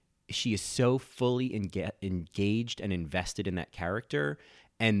 She is so fully engaged and invested in that character,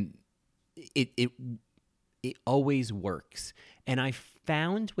 and it always works. And I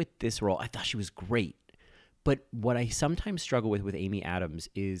found with this role, I thought she was great. But what I sometimes struggle with Amy Adams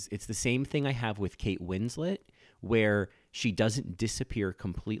is it's the same thing I have with Kate Winslet, where she doesn't disappear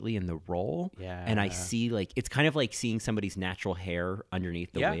completely in the role. Yeah. And I see, like, it's kind of like seeing somebody's natural hair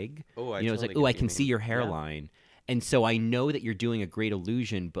underneath the wig. Oh, it's like, I can see your hairline. Yeah. And so I know that you're doing a great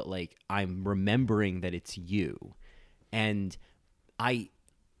illusion, but like, I'm remembering that it's you. And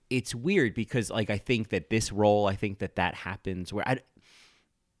it's weird because like, I think that this role, I think that happens where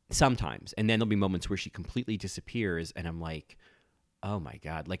sometimes, and then there'll be moments where she completely disappears and I'm like, oh my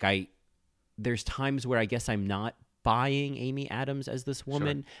God. Like there's times where I guess I'm not buying Amy Adams as this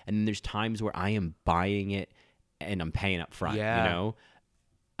woman. Sure. And then there's times where I am buying it and I'm paying up front, you know?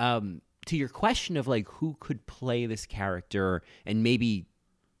 To your question of like, who could play this character and maybe,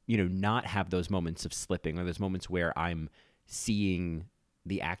 you know, not have those moments of slipping or those moments where I'm seeing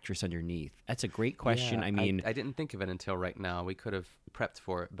the actress underneath. That's a great question. Yeah, I mean, I didn't think of it until right now. We could have prepped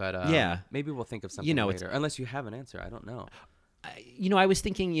for it, but maybe we'll think of something, you know, later. Unless you have an answer, I don't know. You know, I was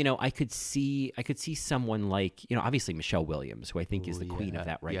thinking, you know, I could see someone like, you know, obviously Michelle Williams, who I think is the queen of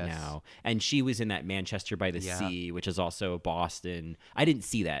that right now. And she was in that Manchester by the Sea, which is also Boston. I didn't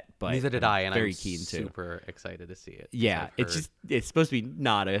see that, but neither did I, and very I'm keen to. Super excited to see it. Yeah, it's supposed to be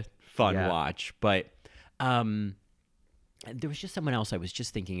not a fun watch, but there was just someone else I was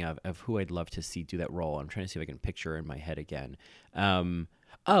just thinking of who I'd love to see do that role. I'm trying to see if I can picture her in my head again.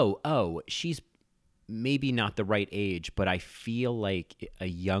 She's maybe not the right age, but I feel like a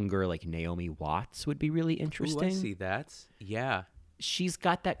younger, like Naomi Watts would be really interesting. Ooh, I see that. Yeah. She's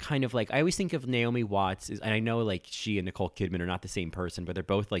got that kind of like, I always think of Naomi Watts, and I know like she and Nicole Kidman are not the same person, but they're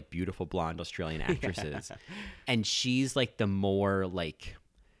both like beautiful blonde Australian actresses. And she's like the more like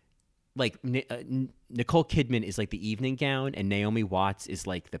Nicole Kidman is like the evening gown, and Naomi Watts is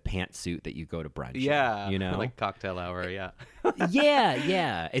like the pantsuit that you go to brunch. Yeah, you know, like cocktail hour. Yeah,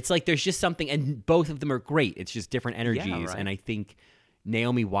 yeah. It's like there's just something, and both of them are great. It's just different energies, right. And I think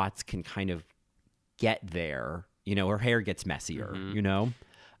Naomi Watts can kind of get there. You know, her hair gets messier. You know,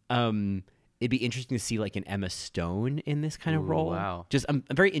 it'd be interesting to see like an Emma Stone in this kind of role. Wow, just I'm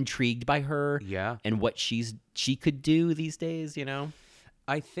very intrigued by her. Yeah, and what she could do these days. You know.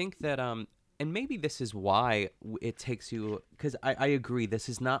 I think that, and maybe this is why it takes you, because I agree, this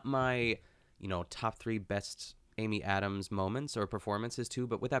is not my, you know, top 3 best Amy Adams moments or performances too,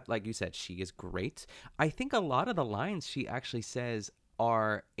 but with that, like you said, she is great. I think a lot of the lines she actually says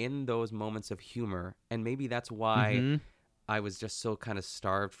are in those moments of humor, and maybe that's why I was just so kind of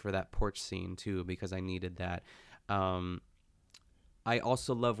starved for that porch scene too, because I needed that. I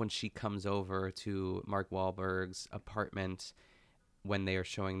also love when she comes over to Mark Wahlberg's apartment when they are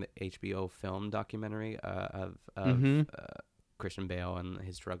showing the HBO film documentary of Christian Bale and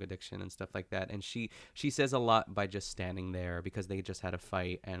his drug addiction and stuff like that. And she says a lot by just standing there because they just had a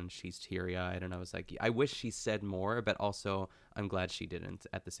fight and she's teary-eyed. And I was like, I wish she said more, but also I'm glad she didn't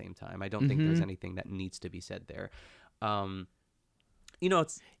at the same time. I don't think there's anything that needs to be said there. You know,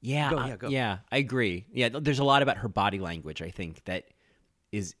 it's... Go. Yeah, I agree. Yeah, there's a lot about her body language, I think, that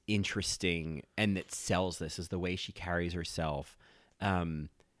is interesting and that sells this, is the way she carries herself.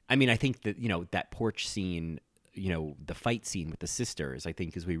 I mean, I think that, you know, that porch scene, you know, the fight scene with the sisters, I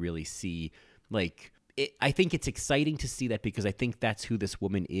think, is we really see, like, I think it's exciting to see that because I think that's who this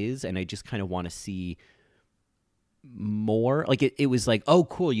woman is. And I just kind of want to see more. Like, it was like, oh,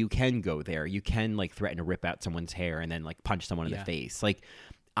 cool, you can go there. You can, like, threaten to rip out someone's hair and then, like, punch someone in the face. Like,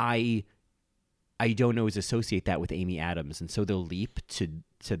 I don't always associate that with Amy Adams, and so the leap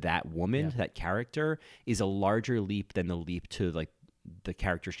to that woman, to that character, is a larger leap than the leap to like the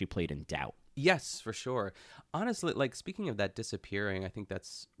character she played in Doubt. Yes, for sure. Honestly, like speaking of that disappearing, I think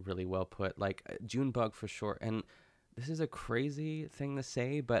that's really well put. Like Junebug for sure. And this is a crazy thing to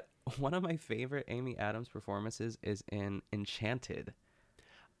say, but one of my favorite Amy Adams performances is in Enchanted.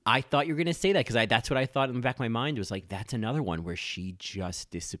 I thought you were going to say that because that's what I thought in the back of my mind was like, that's another one where she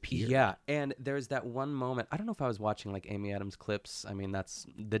just disappeared. Yeah, and there's that one moment. I don't know if I was watching like Amy Adams clips. I mean, that's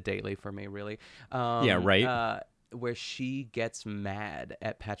the daily for me, really. Yeah, right. Where she gets mad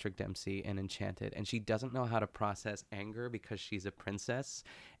at Patrick Dempsey in Enchanted, and she doesn't know how to process anger because she's a princess.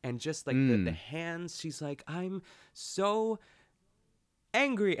 And just like the hands, she's like, I'm so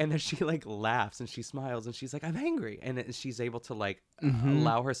angry. And then she like laughs and she smiles and she's like, I'm angry. And she's able to like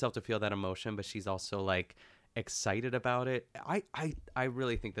allow herself to feel that emotion, but she's also like excited about it. I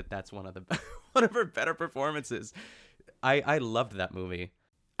really think that's one of her better performances. I loved that movie.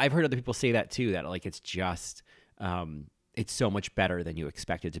 I've heard other people say that too, that like it's just it's so much better than you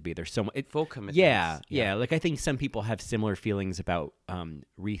expect it to be. There's so much full commitment. Yeah. Like I think some people have similar feelings about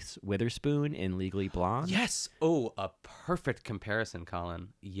Reese Witherspoon in Legally Blonde. Yes. Oh, a perfect comparison, Colin.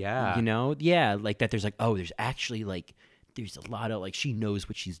 Yeah. You know, yeah, like that. There's like, oh, there's actually like. There's a lot of like she knows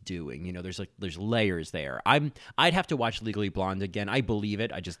what she's doing. You know, there's layers there. I'd have to watch Legally Blonde again. I believe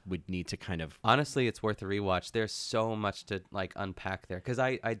it. I just would need to kind of honestly, it's worth a rewatch. There's so much to like unpack there because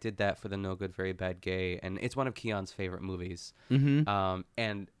I did that for the No Good Very Bad Gay, and it's one of Keon's favorite movies.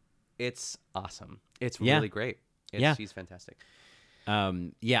 And it's awesome. It's really great. She's fantastic. I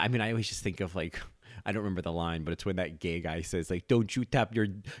mean, I always just think of like. I don't remember the line, but it's when that gay guy says, like, don't you tap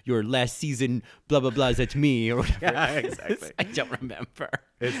your last season blah, blah, blahs at me, or whatever. Yeah, exactly. I don't remember.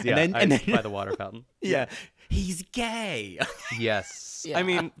 It's, and then by the water fountain. Yeah. He's gay. Yes. Yeah. I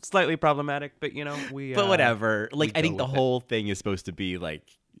mean, slightly problematic, but, you know, but whatever. Like, I think the whole thing is supposed to be,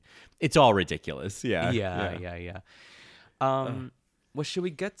 like, it's all ridiculous. Yeah. Well, should we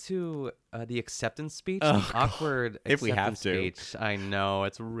get to the acceptance speech? Oh, the awkward acceptance if we have to. speech. I know,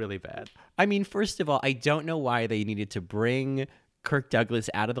 it's really bad. I mean, first of all, I don't know why they needed to bring Kirk Douglas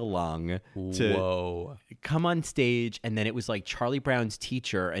out of the lung to come on stage, and then it was like Charlie Brown's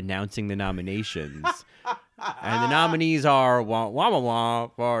teacher announcing the nominations. And the nominees are wah, wah, wah, wah,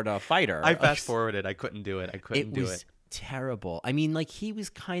 for the fighter. I fast-forwarded. I couldn't do it. It was terrible. I mean, like, he was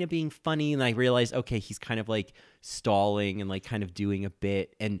kind of being funny, and I realized, okay, he's kind of like stalling and like kind of doing a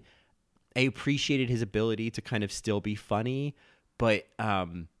bit, and I appreciated his ability to kind of still be funny, but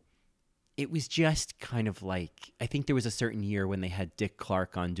it was just kind of like, I think there was a certain year when they had Dick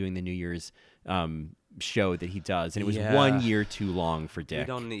Clark on doing the New Year's show that he does, and it was 1 year too long for Dick.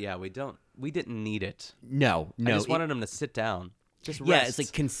 We didn't need it. No. I just wanted him to sit down. Just rest. Yeah, it's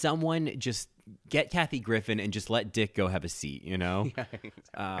like, can someone just get Kathy Griffin and just let Dick go have a seat, you know? Yeah, exactly.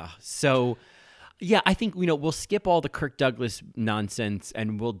 So, yeah, I think, you know, we'll skip all the Kirk Douglas nonsense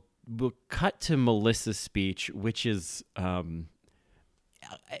and we'll cut to Melissa's speech, which is, at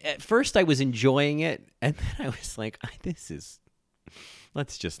first I was enjoying it, and then I was like,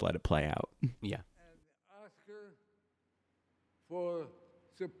 let's just let it play out. Yeah. And the Oscar for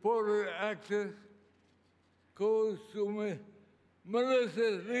supporting actress goes to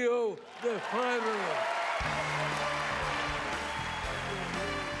Melissa Leo, the fighter.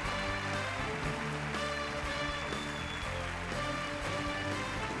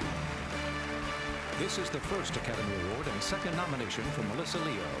 This is the first Academy Award and second nomination for Melissa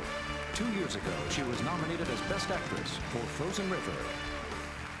Leo. 2 years ago, she was nominated as Best Actress for Frozen River.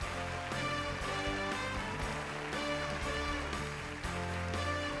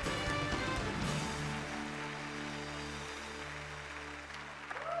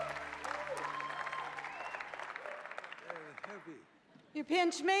 You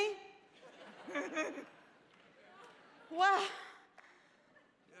pinch me? Wow.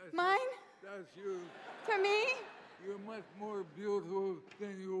 Mine? That's you. For me? You're much more beautiful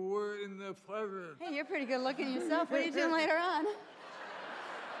than you were in the photo. Hey, you're pretty good looking yourself. What are you doing later on? Omar!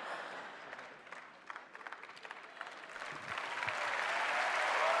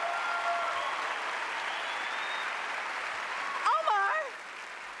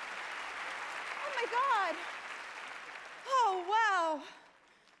 Oh my God! Oh, wow.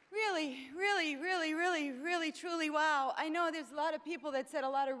 Really, truly, wow. I know there's a lot of people that said a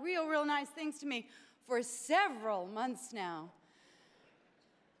lot of real nice things to me for several months now.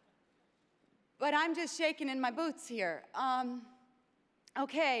 But I'm just shaking in my boots here.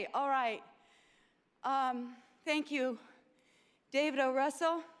 Okay, all right. Thank you, David O.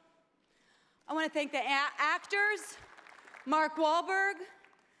 Russell. I want to thank the actors, Mark Wahlberg,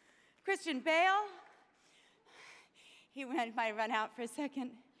 Christian Bale. He might run out for a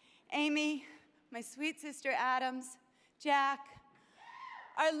second. Amy, my sweet sister Adams, Jack,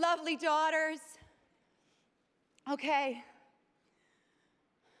 our lovely daughters. Okay.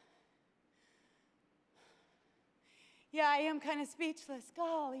 Yeah, I am kind of speechless.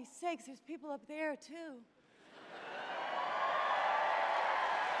 Golly sakes, there's people up there too.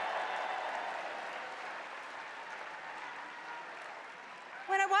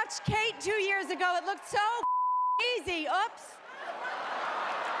 When I watched Kate 2 years ago, it looked so easy. Oops.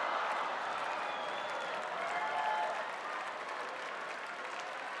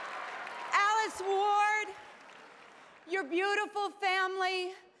 Alice Ward, your beautiful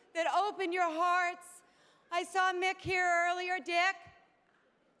family that opened your hearts. I saw Mick here earlier. Dick,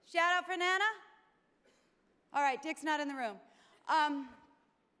 shout out for Nana. All right, Dick's not in the room.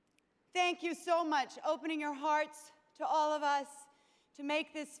 Thank you so much, opening your hearts to all of us to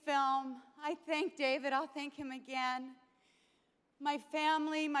make this film. I thank David. I'll thank him again. My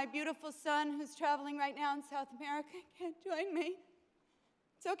family, my beautiful son who's traveling right now in South America can't join me.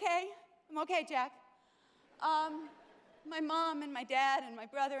 It's okay. I'm okay, Jack. My mom and my dad and my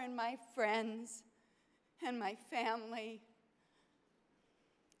brother and my friends and my family.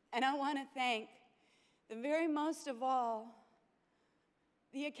 And I want to thank the very most of all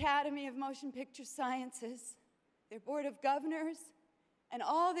the Academy of Motion Picture Sciences, their Board of Governors, and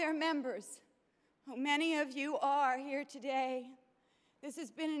all their members, who many of you are here today. This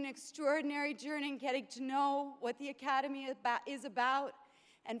has been an extraordinary journey getting to know what the Academy is about.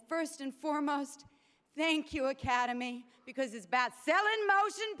 And first and foremost, thank you, Academy, because it's about selling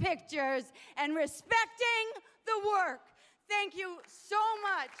motion pictures and respecting the work. Thank you so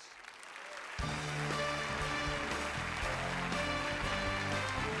much.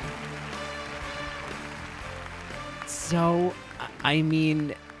 So, I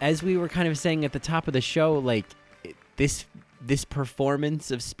mean, as we were kind of saying at the top of the show, like, this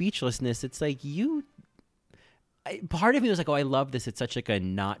performance of speechlessness, it's like part of me was like, oh, I love this. It's such like a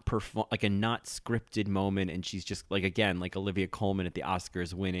not scripted moment, and she's just like, again, like Olivia Colman at the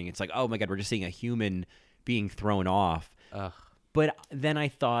Oscars winning. It's like, oh my God, we're just seeing a human being thrown off. Ugh. But then I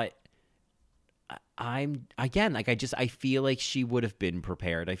thought, I feel like she would have been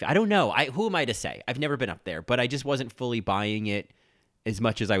prepared. I don't know. Who am I to say? I've never been up there, but I just wasn't fully buying it as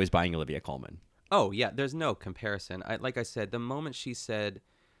much as I was buying Olivia Colman. Oh yeah, there's no comparison. Like I said, the moment she said,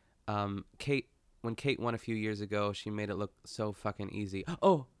 when Kate won a few years ago, she made it look so fucking easy.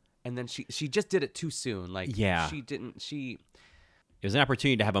 Oh, and then she just did it too soon. Like, yeah, it was an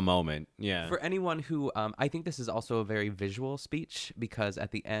opportunity to have a moment. Yeah. For anyone who, I think this is also a very visual speech, because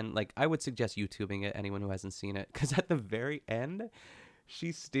at the end, like, I would suggest YouTubing it, anyone who hasn't seen it, because at the very end,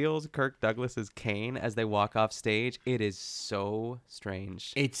 she steals Kirk Douglas's cane as they walk off stage. It is so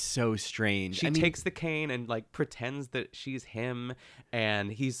strange. It's so strange. She takes the cane and like pretends that she's him,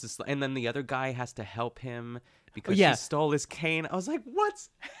 and he's just, and then the other guy has to help him because she stole his cane. I was like, what's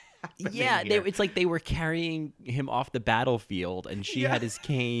happening here? It's like they were carrying him off the battlefield, and she had his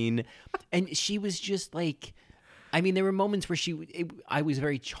cane, and she was just like, I mean, there were moments where I was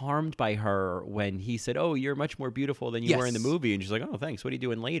very charmed by her when he said, "Oh, you're much more beautiful than you were in the movie," and she's like, "Oh, thanks. What are you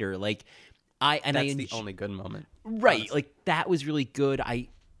doing later?" Like, that's the only good moment, right? Honestly. Like, that was really good.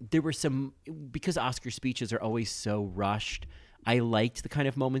 There were some, because Oscar speeches are always so rushed. I liked the kind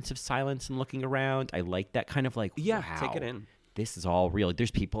of moments of silence and looking around. I liked that kind of like, wow, take it in. This is all real. Like,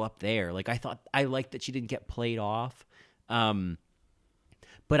 there's people up there. Like, I liked that she didn't get played off. But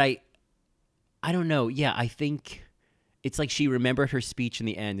I don't know. Yeah, I think it's like she remembered her speech in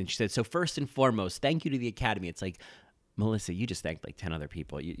the end, and she said, so first and foremost, thank you to the Academy. It's like, Melissa, you just thanked like 10 other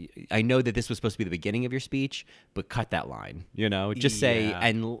people. I know that this was supposed to be the beginning of your speech, but cut that line, just say,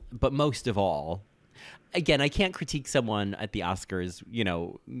 but most of all, again, I can't critique someone at the Oscars,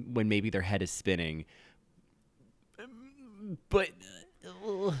 when maybe their head is spinning, but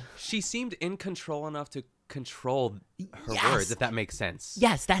she seemed in control enough to control her words, if that makes sense.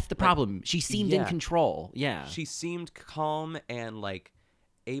 Yes, that's the problem. She seemed in control. Yeah. She seemed calm and like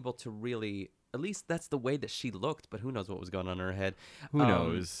able to really, at least that's the way that she looked, but who knows what was going on in her head. Who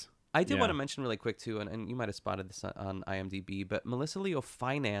knows? I did want to mention really quick too, and you might have spotted this on IMDb, but Melissa Leo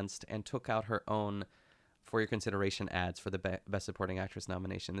financed and took out her own For Your Consideration ads for the Best Supporting Actress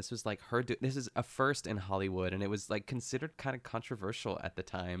nomination. This was like this is a first in Hollywood, and it was like considered kind of controversial at the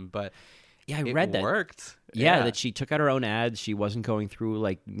time, but I read that it worked. Yeah, that she took out her own ads. She wasn't going through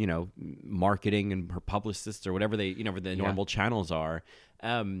like, marketing and her publicists or whatever they, the normal channels are.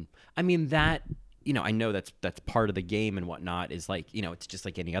 I mean that, I know that's part of the game and whatnot, is like, it's just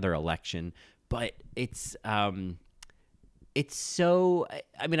like any other election, but it's, it's so,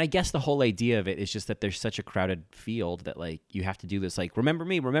 I mean, I guess the whole idea of it is just that there's such a crowded field that like you have to do this like remember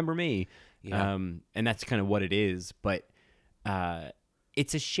me. Yeah. And that's kind of what it is. But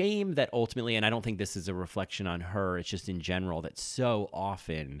it's a shame that ultimately, and I don't think this is a reflection on her, it's just in general that so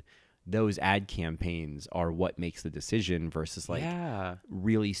often those ad campaigns are what makes the decision versus like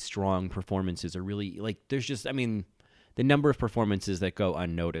really strong performances or really like there's just, I mean, the number of performances that go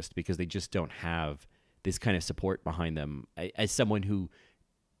unnoticed because they just don't have this kind of support behind them. As someone who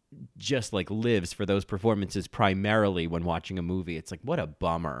just like lives for those performances primarily when watching a movie, it's like, what a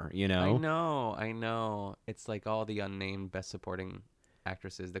bummer, you know? I know. It's like all the unnamed best supporting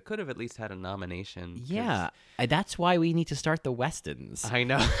actresses that could have at least had a nomination. Yeah, that's why we need to start the Westons. I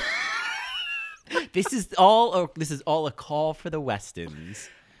know. This is all a call for the Westons.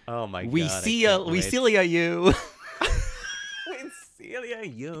 Oh my God. We see ya, you. We Celia you.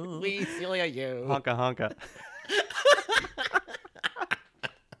 Honka honka.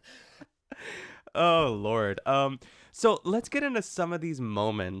 Oh Lord. So let's get into some of these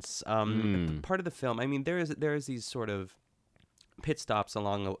moments. Part of the film. I mean, there is these sort of pit stops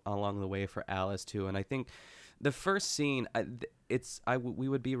along the way for Alice too, and I think the first scene, we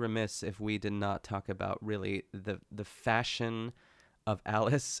would be remiss if we did not talk about really the fashion of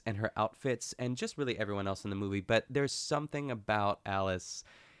Alice and her outfits and just really everyone else in the movie. But there's something about Alice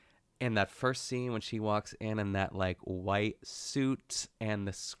in that first scene when she walks in that like white suit and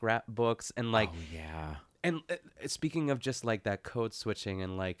the scrapbooks and like, and speaking of just like that code switching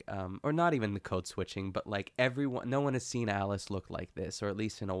and like, or not even the code switching, but like no one has seen Alice look like this, or at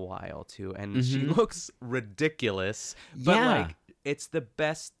least in a while too. And she looks ridiculous, but like it's the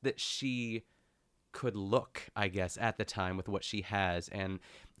best that she could look, I guess, at the time with what she has. And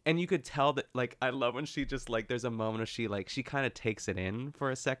you could tell that, like, I love when she just like, there's a moment where she kind of takes it in for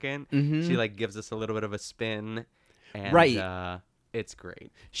a second. She like gives us a little bit of a spin and it's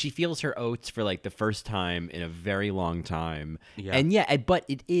great. She feels her oats for like the first time in a very long time. Yeah. And but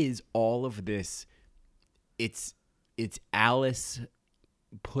it is all of this. It's Alice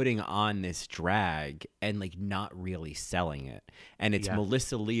putting on this drag and like not really selling it. And it's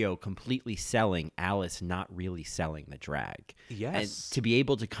Melissa Leo completely selling Alice, not really selling the drag. Yes. And to be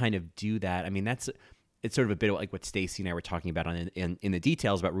able to kind of do that, I mean, it's sort of a bit like what Stacey and I were talking about in the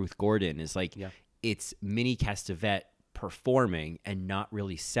details about Ruth Gordon is like, it's Minnie Castevet performing and not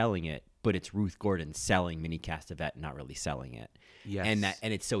really selling it, but it's Ruth Gordon selling Minnie Castevet and not really selling it. Yes.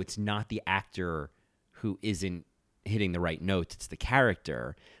 And it's not the actor who isn't hitting the right notes, it's the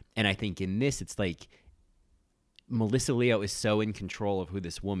character. And I think in this, it's like Melissa Leo is so in control of who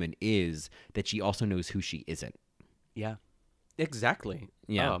this woman is that she also knows who she isn't. Yeah, exactly.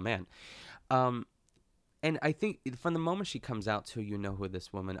 Yeah. Oh man. And I think from the moment she comes out to, you know who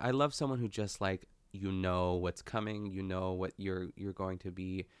this woman, I love someone who just like, you know what's coming, you know what you're going to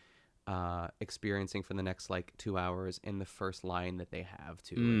be experiencing for the next like 2 hours in the first line that they have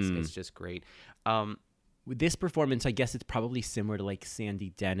too. It's just great. With this performance, I guess it's probably similar to like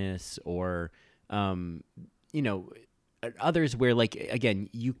Sandy Dennis or, others where like, again,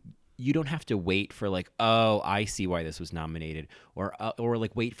 you don't have to wait for like, oh, I see why this was nominated or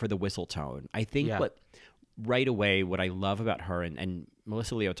like wait for the whistle tone. I think right away, what I love about her and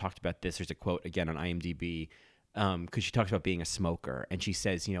Melissa Leo talked about this. There's a quote again on IMDb because she talks about being a smoker and she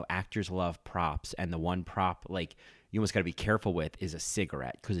says, actors love props and the one prop like you almost got to be careful with is a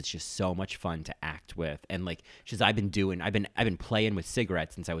cigarette because it's just so much fun to act with. And like she says, I've been playing with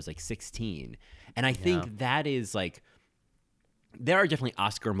cigarettes since I was like 16. And I think that is like, there are definitely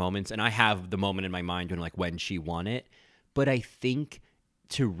Oscar moments and I have the moment in my mind when she won it. But I think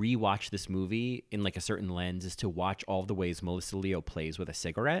to rewatch this movie in like a certain lens is to watch all the ways Melissa Leo plays with a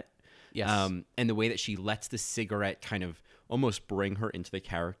cigarette. Yes. And the way that she lets the cigarette kind of almost bring her into the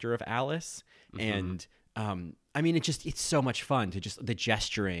character of Alice. And I mean, it's so much fun to just the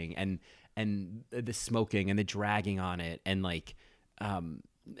gesturing and the smoking and the dragging on it and like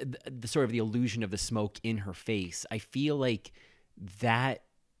the sort of the illusion of the smoke in her face. I feel like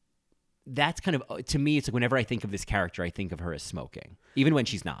that's kind of, to me, it's like whenever I think of this character, I think of her as smoking, even when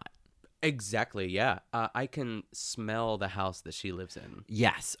she's not. Exactly, yeah. I can smell the house that she lives in.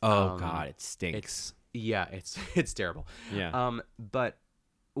 Yes. Oh, God, it stinks. It's terrible. Yeah. But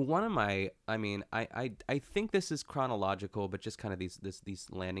one of my, I mean, I think this is chronological, but just kind of these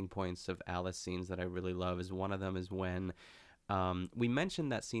landing points of Alice scenes that I really love is one of them is when we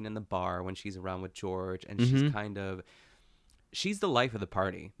mentioned that scene in the bar when she's around with George and she's kind of, she's the life of the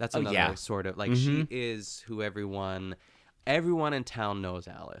party. That's another sort of like she is who everyone in town knows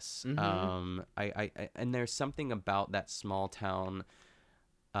Alice. I and there's something about that small town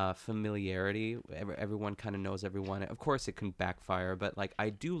familiarity. Everyone kind of knows everyone. Of course, it can backfire, but like I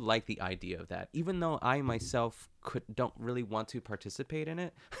do like the idea of that, even though I myself don't really want to participate in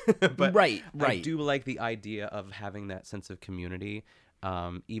it. But right. I do like the idea of having that sense of community.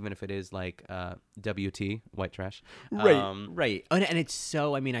 Even if it is like WT, white trash. Right. And it's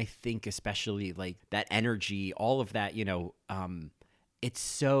so, I mean, I think especially like that energy, all of that, it's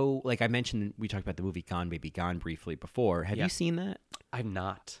so, like I mentioned, we talked about the movie Gone Baby Gone briefly before. Have you seen that? I've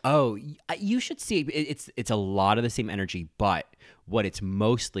not. Oh, you should see it. It's a lot of the same energy, but what it's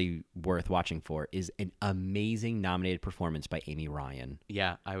mostly worth watching for is an amazing nominated performance by Amy Ryan.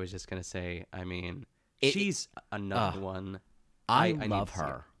 Yeah, I was just going to say, I mean, she's another one. I love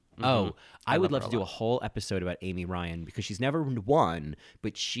her. Oh, I would love to do a whole episode about Amy Ryan because she's never won,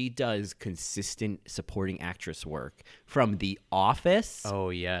 but she does consistent supporting actress work from The Office. Oh,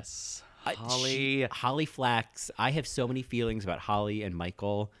 yes. Holly Flax. I have so many feelings about Holly and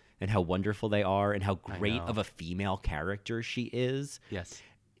Michael and how wonderful they are and how great of a female character she is. Yes.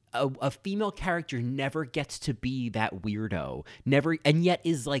 A female character never gets to be that weirdo, and yet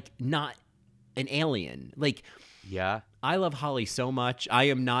is like not an alien. Like, yeah. I love Holly so much. I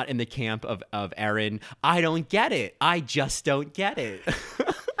am not in the camp of Erin. I don't get it. I just don't get it.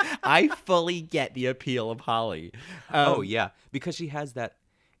 I fully get the appeal of Holly. Oh, yeah. Because she has that,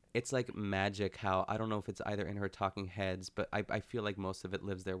 it's like magic how, I don't know if it's either in her talking heads, but I feel like most of it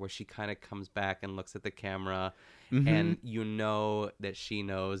lives there where she kind of comes back and looks at the camera and you know that she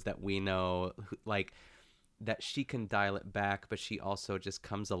knows that we know, like, that she can dial it back, but she also just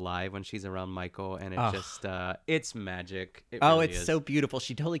comes alive when she's around Michael, and it just, it's magic. It really it's is. so beautiful.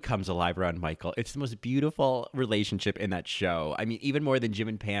 She totally comes alive around Michael. It's the most beautiful relationship in that show. I mean, even more than Jim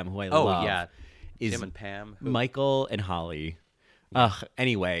and Pam, who I love. Oh, yeah. Is Jim and Pam. Michael and Holly.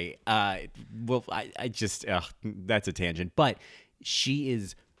 Anyway, that's a tangent. But she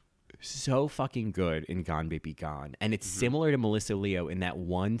is so fucking good in Gone Baby Gone, and it's similar to Melissa Leo in that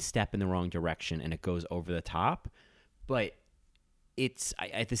one step in the wrong direction and it goes over the top, but it's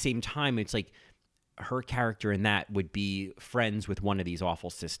at the same time it's like her character in that would be friends with one of these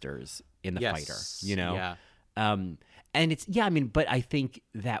awful sisters in The Fighter, Yeah. And it's but I think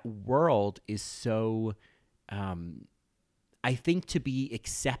that world is so I think to be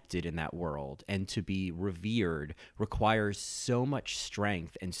accepted in that world and to be revered requires so much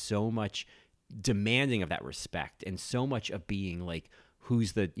strength and so much demanding of that respect and so much of being like,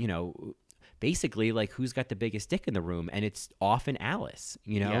 who's the, basically like who's got the biggest dick in the room. And it's often Alice,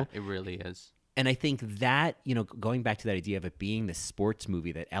 Yeah, it really is. And I think that, going back to that idea of it being the sports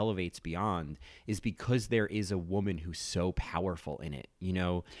movie that elevates beyond is because there is a woman who's so powerful in it,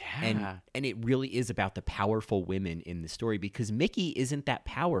 Yeah. And it really is about the powerful women in the story because Mickey isn't that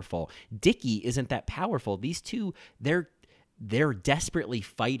powerful. Dickie isn't that powerful. These two, they're desperately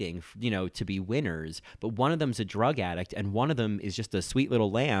fighting, to be winners, but one of them's a drug addict and one of them is just a sweet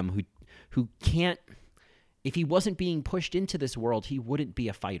little lamb who can't, if he wasn't being pushed into this world, he wouldn't be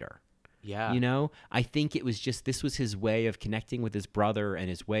a fighter. Yeah. I think it was just, this was his way of connecting with his brother and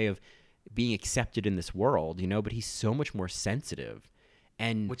his way of being accepted in this world, but he's so much more sensitive.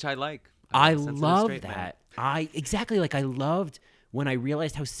 And which I like. I love that. I loved when I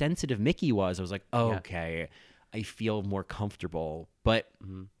realized how sensitive Mickey was. I was like, okay, I feel more comfortable. But,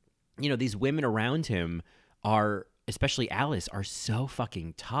 these women around him are, especially Alice, are so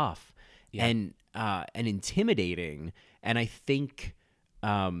fucking tough and intimidating. And I think,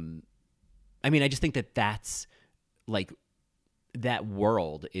 I just think that's like that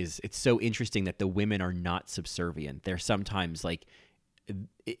world it's so interesting that the women are not subservient. They're sometimes like,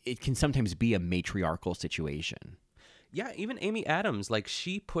 it can sometimes be a matriarchal situation. Yeah, even Amy Adams, like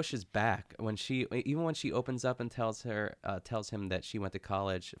she pushes back when she opens up and tells him that she went to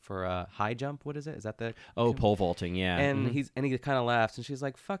college for a high jump. What is it? Is that the pole vaulting? Yeah. And he kind of laughs and she's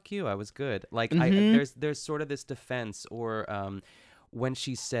like, "Fuck you, I was good." Like there's sort of this defense or when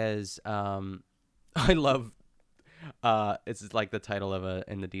she says, I love. It's like the title of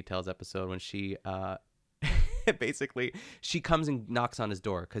In the Details episode when she. Basically, she comes and knocks on his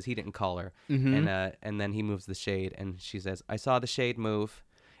door because he didn't call her, and then he moves the shade, and she says, "I saw the shade move."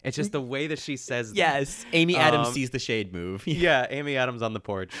 It's just the way that she says. Yes, Amy Adams sees the shade move. Yeah, Amy Adams on the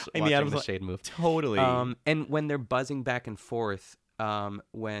porch watching Adams the shade move. Totally. And when they're buzzing back and forth,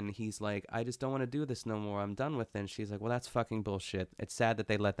 when he's like, "I just don't want to do this no more. I'm done with it." And she's like, "Well, that's fucking bullshit. It's sad that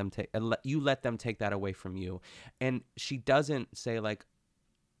they let them let them take that away from you." And she doesn't say like.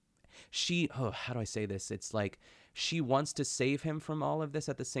 How do I say this? It's like she wants to save him from all of this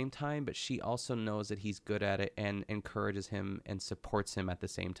at the same time, but she also knows that he's good at it and encourages him and supports him at the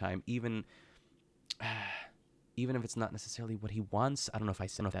same time. Even even if it's not necessarily what he wants. I don't know if I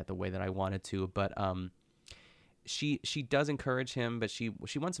said that the way that I wanted to, but she does encourage him, but she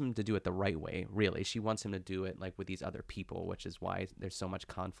wants him to do it the right way, really. She wants him to do it like with these other people, which is why there's so much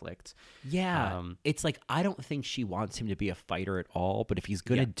conflict. Yeah. It's like, I don't think she wants him to be a fighter at all, but if he's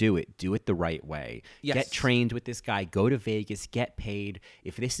going to do it the right way. Yes. Get trained with this guy, go to Vegas, get paid.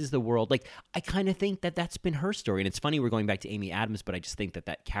 If this is the world, like, I kind of think that that's been her story. And it's funny we're going back to Amy Adams, but I just think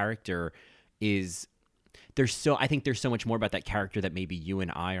that character is... I think there's so much more about that character that maybe you and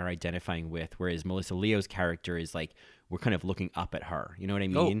I are identifying with, whereas Melissa Leo's character is like, we're kind of looking up at her. You know what I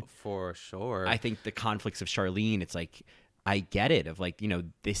mean? Oh, for sure. I think the conflicts of Charlene, it's like, I get it, of like,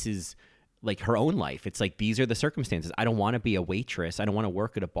 this is like her own life. It's like, these are the circumstances. I don't want to be a waitress. I don't want to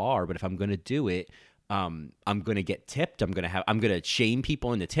work at a bar, but if I'm going to do it, I'm going to get tipped. I'm going to shame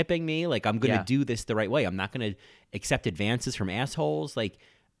people into tipping me. Like, I'm going to do this the right way. I'm not going to accept advances from assholes. Like,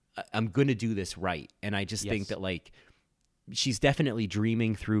 I'm going to do this right. And I just think that, like, she's definitely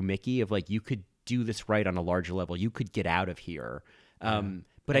dreaming through Mickey of, like, you could do this right on a larger level. You could get out of here.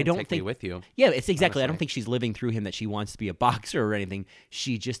 But I don't think... me with you. Yeah, it's exactly. Honestly. I don't think she's living through him that she wants to be a boxer or anything.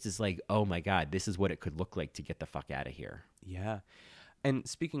 She just is like, oh, my God, this is what it could look like to get the fuck out of here. Yeah. And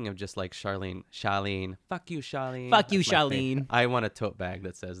speaking of just like Charlene, fuck you, Charlene. Fuck you, That's my Charlene. thing. I want a tote bag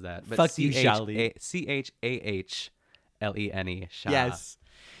that says that. But Fuck you, Charlene. Charlene. Yes.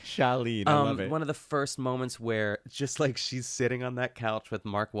 Charlene, I love it. One of the first moments where just like she's sitting on that couch with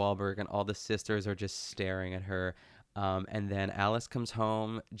Mark Wahlberg and all the sisters are just staring at her. And then Alice comes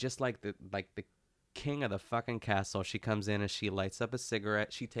home just like the king of the fucking castle. She comes in and she lights up a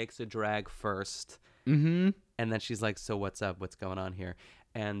cigarette. She takes a drag first. Mm-hmm. And then she's like, so what's up? What's going on here?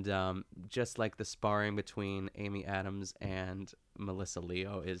 And just like the sparring between Amy Adams and Melissa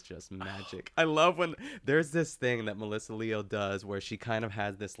Leo is just magic. I love when there's this thing that Melissa Leo does where she kind of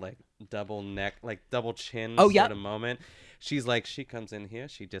has this like double neck, like double chin sort of moment. She's like, she comes in here,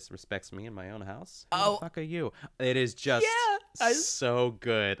 she disrespects me in my own house. Who the fuck are you? It is just so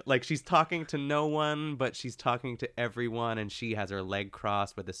good. Like, she's talking to no one, but she's talking to everyone, and she has her leg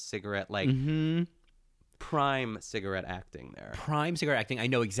crossed with a cigarette, like... Mm-hmm. Prime cigarette acting there. Prime cigarette acting. I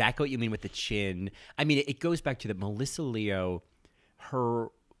know exactly what you mean with the chin. I mean, it goes back to that Melissa Leo, her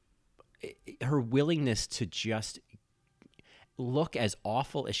willingness to just look as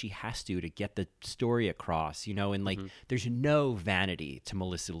awful as she has to get the story across, and like there's no vanity to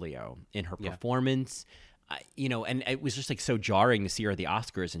Melissa Leo in her performance, and it was just like so jarring to see her at the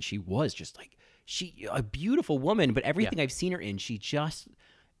Oscars, and she was just like a beautiful woman, but everything I've seen her in,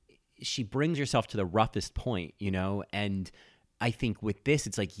 she brings herself to the roughest point, and I think with this,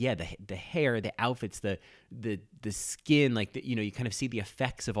 it's like, the hair, the outfits, the skin, like, you kind of see the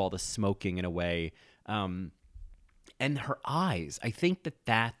effects of all the smoking in a way. And her eyes, I think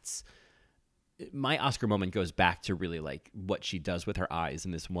that's my Oscar moment goes back to really like what she does with her eyes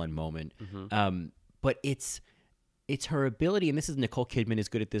in this one moment. Mm-hmm. But it's her ability, and this is Nicole Kidman is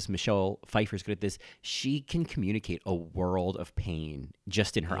good at this, Michelle Pfeiffer is good at this. She can communicate a world of pain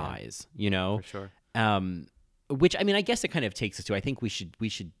just in her eyes, For sure. Which, I mean, I guess it kind of takes us to, I think we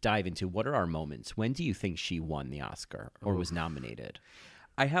should dive into what are our moments. When do you think she won the Oscar or was nominated?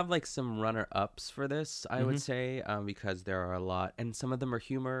 I have like some runner-ups for this, I would say, because there are a lot, and some of them are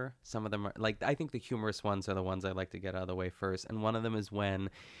humor, some of them are like, I think the humorous ones are the ones I like to get out of the way first, and one of them is when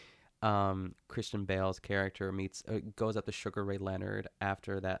Christian Bale's character goes up to Sugar Ray Leonard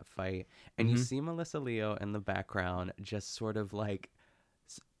after that fight, and you see Melissa Leo in the background just sort of like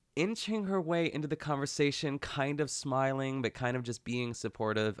inching her way into the conversation, kind of smiling, but kind of just being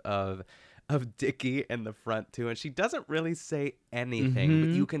supportive of Dickie in the front too. And she doesn't really say anything, but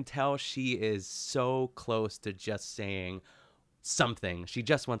you can tell she is so close to just saying something. She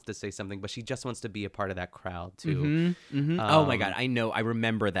just wants to say something, but she just wants to be a part of that crowd too. Oh my God, I know, I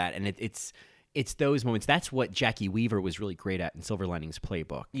remember that, and it's those moments. That's what Jackie Weaver was really great at in Silver Linings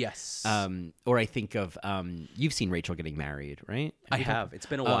Playbook. Yes. Or I think of you've seen Rachel Getting Married, right? I have. It's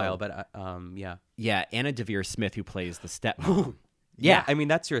been a while, but yeah. Yeah, Anna Deavere Smith, who plays the stepmom. Yeah, I mean,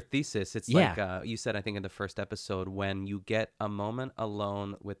 that's your thesis. It's like you said, I think in the first episode, when you get a moment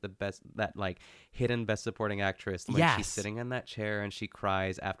alone with the best, that like hidden best supporting actress, when she's sitting in that chair and she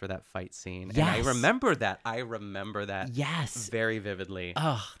cries after that fight scene. And I remember that. Very vividly.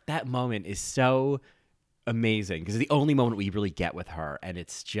 Oh, that moment is so amazing because it's the only moment we really get with her, and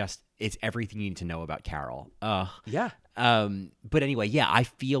it's everything you need to know about Carol. Yeah. But anyway, I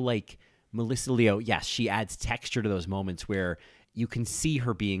feel like Melissa Leo, yes, she adds texture to those moments where you can see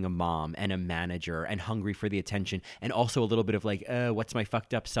her being a mom and a manager and hungry for the attention, and also a little bit of like, what's my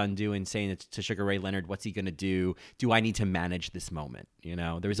fucked up son doing? Saying it to Sugar Ray Leonard, what's he gonna do? Do I need to manage this moment? You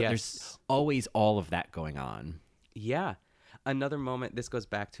know, there's always all of that going on. Yeah, another moment. This goes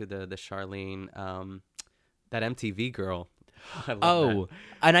back to the Charlene, that MTV girl. I love that.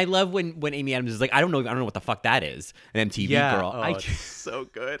 And I love when Amy Adams is like, I don't know what the fuck that is, an MTV girl. It's so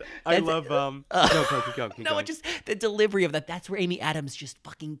good. I love keep going. Just the delivery of that. That's where Amy Adams just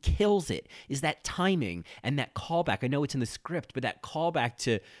fucking kills it. Is that timing and that callback. I know it's in the script, but that callback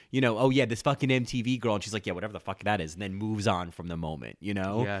to, this fucking MTV girl, and she's like, yeah, whatever the fuck that is, and then moves on from the moment.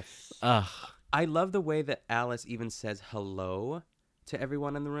 Yes. I love the way that Alice even says hello to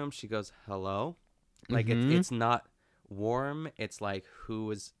everyone in the room. She goes hello, like it's not warm. It's like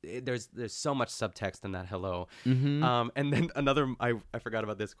there's so much subtext in that hello. And then another, I forgot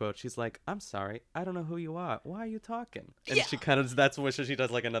about this quote. She's like, I'm sorry, I don't know who you are, why are you talking? And she kind of, that's what she does,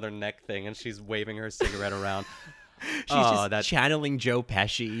 like another neck thing, and she's waving her cigarette around. She's channeling Joe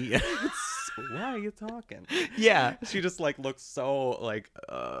Pesci. Why are you talking? Yeah, she just like looks so like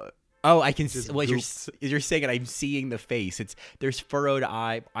I can see what you're saying, and I'm seeing the face. There's furrowed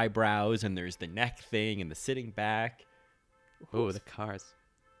eyebrows, and there's the neck thing, and the sitting back. Oh, the cars.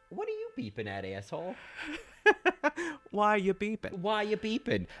 What are you beeping at, asshole? Why are you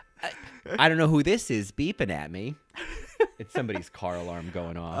beeping? I don't know who this is beeping at me. It's somebody's car alarm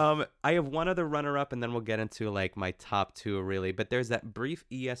going off. I have one other runner-up, and then we'll get into like my top two, really. But there's that brief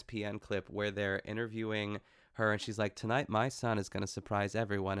ESPN clip where they're interviewing her, and she's like, tonight my son is going to surprise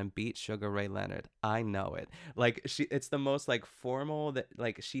everyone and beat Sugar Ray Leonard. I know it. Like, it's the most like formal that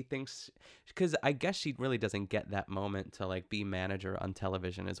like she thinks, because I guess she really doesn't get that moment to like be manager on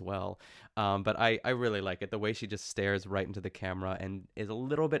television as well. But I really like it, the way she just stares right into the camera and is a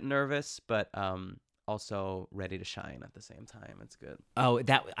little bit nervous, but also ready to shine at the same time. It's good.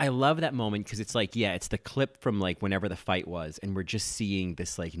 I love that moment, because it's like, it's the clip from like whenever the fight was, and we're just seeing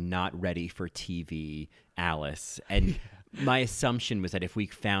this like not ready for TV Alice. And my assumption was that if we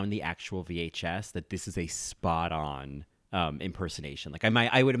found the actual VHS, that this is a spot on impersonation. Like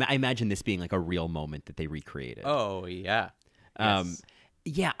I imagine this being like a real moment that they recreated. Oh yeah. Yes.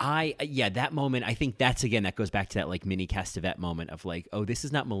 That moment, I think that goes back to that like mini Castevet moment of like, oh, this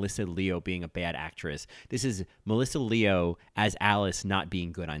is not Melissa Leo being a bad actress. This is Melissa Leo as Alice not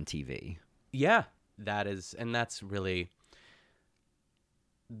being good on TV. Yeah, that's really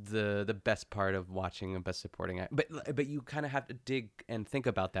the best part of watching a Best Supporting Act. But you kind of have to dig and think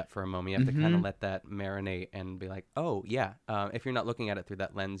about that for a moment. You have to kind of let that marinate and be like, oh yeah. If you're not looking at it through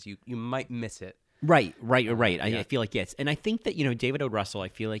that lens, you might miss it. Right. I feel like, yes. And I think that, David O. Russell, I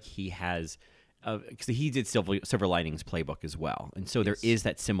feel like he has, because he did Silver Linings Playbook as well. And so there is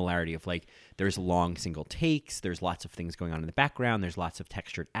that similarity of like, there's long single takes, there's lots of things going on in the background, there's lots of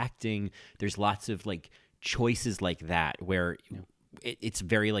textured acting, there's lots of like choices like that where it's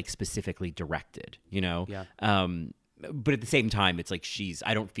very like specifically directed, Yeah. But at the same time, it's like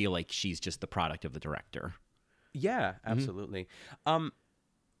I don't feel like she's just the product of the director. Yeah, absolutely.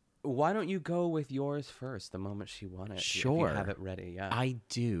 Why don't you go with yours first, the moment she won it? Sure. If you have it ready, yeah. I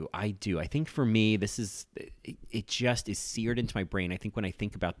do. I think for me, this is, it just is seared into my brain. I think when I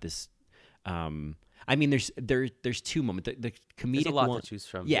think about this, there's two moments. The comedic There's a lot one, to choose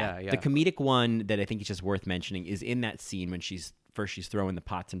from. Yeah. The comedic one that I think is just worth mentioning is in that scene when she's throwing the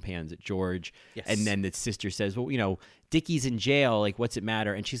pots and pans at George. Yes. And then the sister says, well, Dickie's in jail. Like, what's it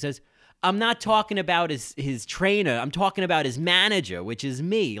matter? And she says, I'm not talking about his trainer. I'm talking about his manager, which is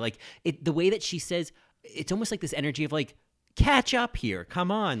me. Like, the way that she says, it's almost like this energy of like, catch up here.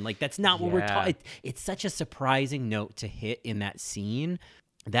 Come on. Like, that's not what we're talking. It's such a surprising note to hit in that scene.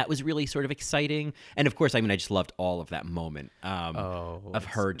 That was really sort of exciting. And of course, I just loved all of that moment of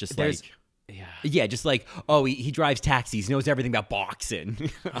her just like... Yeah, just like, oh, he drives taxis, knows everything about boxing.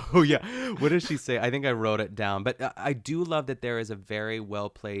 Oh, yeah. What does she say? I think I wrote it down. But I do love that there is a very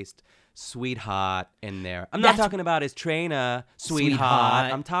well-placed sweetheart in there. I'm not talking about his trainer,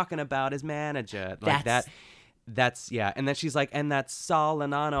 sweetheart. I'm talking about his manager. Like that's, yeah. And then she's like, and that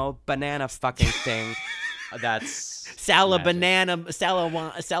Salanano banana fucking thing. That's Salamana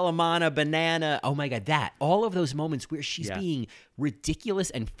banana. Oh my God, that all of those moments where she's being ridiculous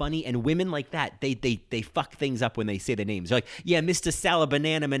and funny, and women like that, they fuck things up when they say the names. They're like, yeah, Mr.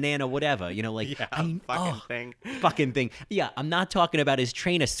 Banana, whatever. Fucking thing. Yeah, I'm not talking about his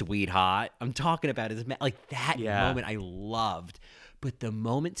trainer, sweetheart. I'm talking about his like that moment. I loved, but the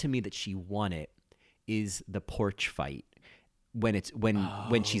moment to me that she won it is the porch fight. When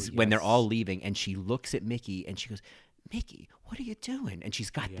they're all leaving and she looks at Mickey and she goes, Mickey, what are you doing? And she's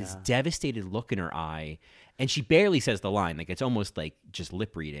got this devastated look in her eye, and she barely says the line. Like, it's almost like just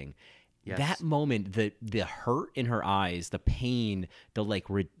lip reading. Yes. That moment, the hurt in her eyes, the pain, the like,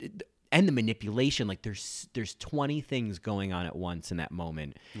 and the manipulation, like there's 20 things going on at once in that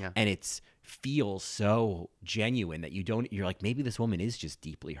moment. Yeah. And it's feels so genuine that you're like, maybe this woman is just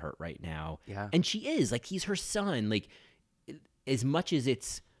deeply hurt right now. Yeah. And she is. Like, he's her son. Like, as much as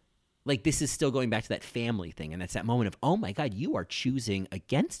it's like, this is still going back to that family thing, and that's that moment of, oh my God, you are choosing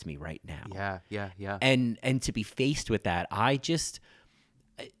against me right now. Yeah. And to be faced with that, I just,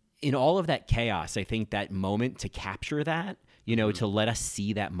 in all of that chaos, I think that moment to capture that, to let us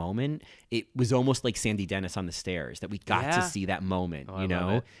see that moment, it was almost like Sandy Dennis on the stairs, that we got to see that moment,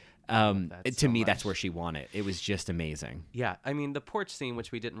 to me, that's where she won it. It was just amazing. Yeah, I mean, the porch scene,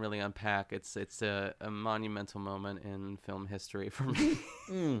 which we didn't really unpack, it's a monumental moment in film history for me.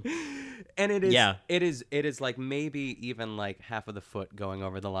 And it is like maybe even like half of the foot going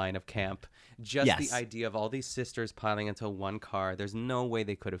over the line of camp. Just the idea of all these sisters piling into one car. There's no way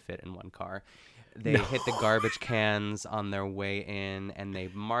they could have fit in one car. They hit the garbage cans on their way in, and they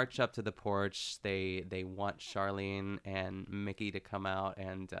march up to the porch. They want Charlene and Mickey to come out,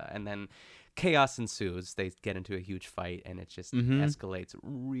 and then chaos ensues. They get into a huge fight, and it just escalates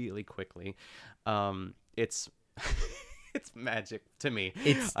really quickly. It's it's magic to me.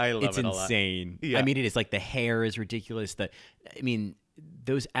 I love it a lot. It's insane. Yeah. I mean, it is like the hair is ridiculous.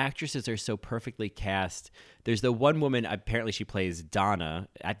 Those actresses are so perfectly cast. There's the one woman, apparently she plays Donna.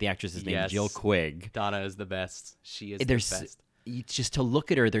 The actress's name is Jill Quigg. Donna is the best. She is the best. Just to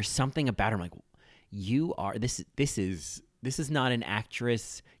look at her, there's something about her. I'm like, you are this is not an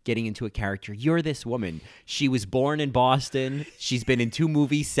actress getting into a character. You're this woman. She was born in Boston. She's been in 2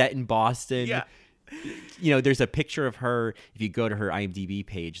 movies set in Boston. Yeah. There's a picture of her. If you go to her IMDb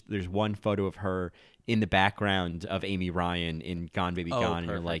page, there's one photo of her in the background of Amy Ryan in Gone Baby Gone. And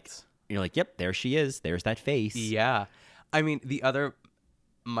you're like, yep, there she is. There's that face. Yeah. I mean, the other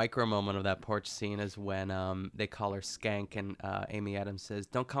micro moment of that porch scene is when they call her Skank, and Amy Adams says,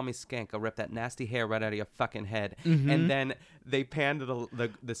 "Don't call me Skank. I'll rip that nasty hair right out of your fucking head." Mm-hmm. And then they pan to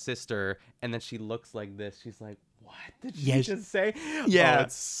the sister, and then she looks like this. She's like, what did she just say? Yeah. Oh,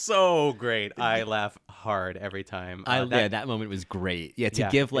 it's so great. I laugh hard every time. That moment was great. Yeah, to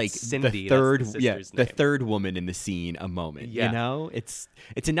give like Cindy, the third woman in the scene a moment. Yeah. It's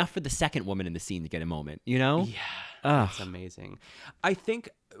enough for the second woman in the scene to get a moment. Yeah. That's amazing. I think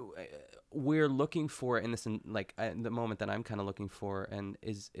we're looking for in this, like the moment that I'm kind of looking for, and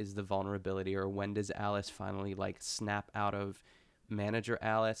is the vulnerability, or when does Alice finally like snap out of manager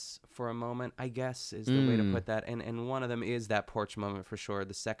Alice for a moment, I guess is the way to put that. And one of them is that porch moment for sure.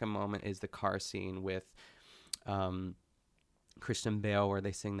 The second moment is the car scene with Christian Bale, where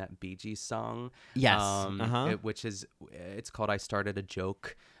they sing that Bee Gees song. Yes. Which is, it's called I Started a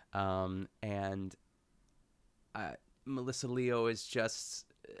Joke. And Melissa Leo is just,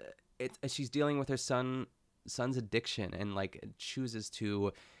 she's dealing with her son's addiction, and like chooses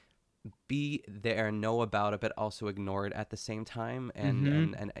to be there and know about it, but also ignore it at the same time.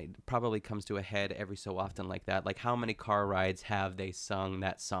 And it probably comes to a head every so often like that. Like, how many car rides have they sung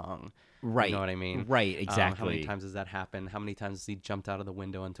that song? Right. You know what I mean? Right, exactly. How many times has that happened? How many times has he jumped out of the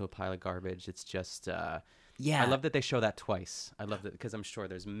window into a pile of garbage? It's just, I love that they show that twice. I love that, because I'm sure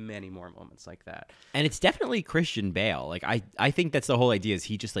there's many more moments like that. And it's definitely Christian Bale. Like, I think that's the whole idea, is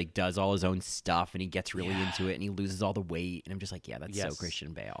he just like does all his own stuff, and he gets really into it, and he loses all the weight. And I'm just like, that's so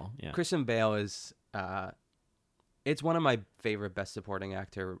Christian Bale. Yeah. Christian Bale is, it's one of my favorite best supporting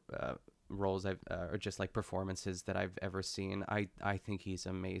actor roles or just like performances that I've ever seen. I think he's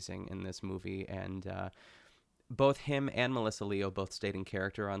amazing in this movie, and both him and Melissa Leo both stayed in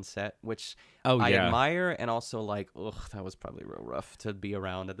character on set, which I admire, and also like, that was probably real rough to be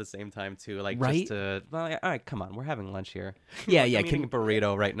around at the same time too. Like, just to, all right, come on, we're having lunch here. Yeah, I'm eating a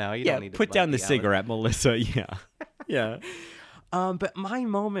burrito right now. You don't need to put down the cigarette, Melissa. Yeah. But my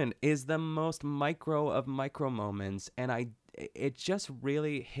moment is the most micro of micro moments, and it just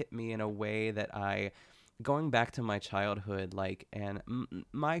really hit me in a way that going back to my childhood, like, and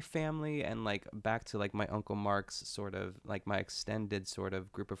my family, and like back to like my Uncle Mark's sort of like my extended sort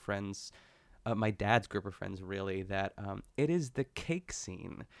of group of friends, my dad's group of friends, really, that it is the cake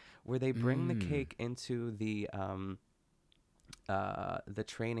scene where they bring the cake into the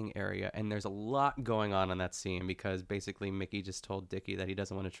training area, and there's a lot going on in that scene, because basically Mickey just told Dickie that he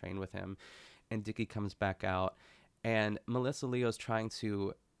doesn't want to train with him, and Dickie comes back out, and Melissa Leo's trying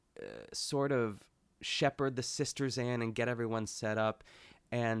to sort of shepherd the sisters in and get everyone set up,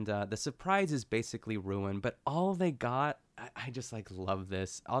 and the surprise is basically ruined. But all they got, I just like love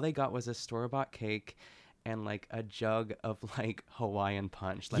this, all they got was a store-bought cake and like a jug of like Hawaiian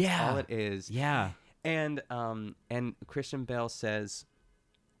punch. That's all it is. Yeah. And Christian Bale says,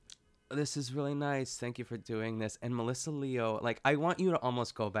 "This is really nice. Thank you for doing this." And Melissa Leo, like, I want you to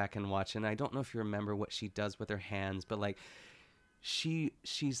almost go back and watch it. And I don't know if you remember what she does with her hands, but like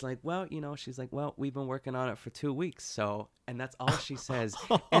she's like, well, you know, she's like, well, we've been working on it for 2 weeks. So, and that's all she says.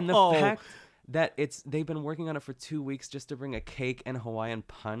 And the fact that they've been working on it for 2 weeks just to bring a cake and Hawaiian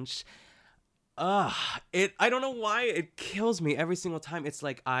punch. I don't know why it kills me every single time. It's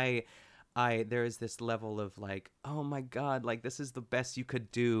like there is this level of like, oh my God, like this is the best you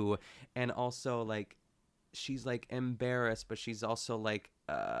could do. And also like, she's like embarrassed, but she's also like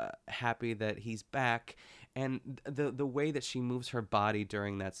happy that he's back. And the way that she moves her body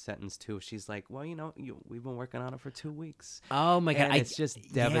during that sentence too, she's like, well, you know, we've been working on it for 2 weeks. Oh my God. And it's just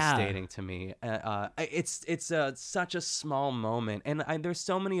devastating to me. It's such a small moment. And there's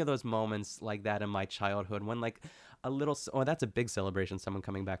so many of those moments like that in my childhood when like that's a big celebration, someone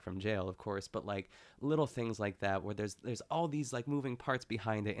coming back from jail, of course, but like little things like that where there's all these like moving parts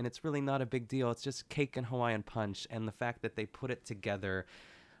behind it, and it's really not a big deal. It's just cake and Hawaiian punch, and the fact that they put it together,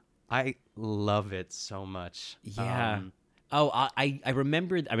 I love it so much. Yeah. I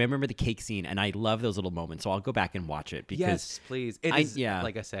remember the cake scene, and I love those little moments. So I'll go back and watch it because yes, please. It is,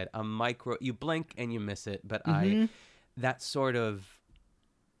 like I said, a micro. You blink and you miss it, but that sort of.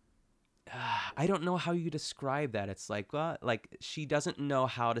 I don't know how you describe that. It's like, well, like she doesn't know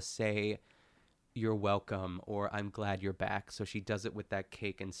how to say you're welcome or I'm glad you're back. So she does it with that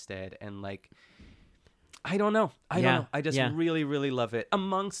cake instead. And like, I don't know. I don't know. I just really, really love it.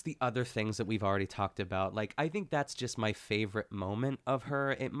 Amongst the other things that we've already talked about, like, I think that's just my favorite moment of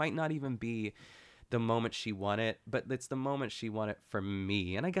her. It might not even be the moment she won it, but it's the moment she won it for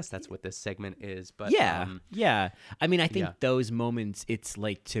me. And I guess that's what this segment is. But yeah. I mean, I think those moments, it's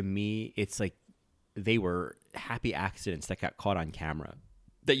like, to me, it's like they were happy accidents that got caught on camera.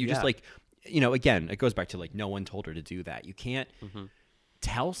 That you just like, you know, again, it goes back to like, no one told her to do that. You can't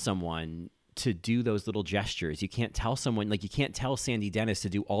tell someone to do those little gestures. You can't tell someone, like, you can't tell Sandy Dennis to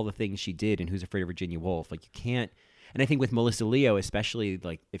do all the things she did in Who's Afraid of Virginia Woolf. Like, you can't. And I think with Melissa Leo, especially,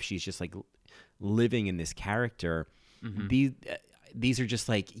 like, if she's just like living in this character, these are just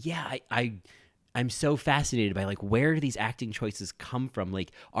like, I'm so fascinated by like, where do these acting choices come from?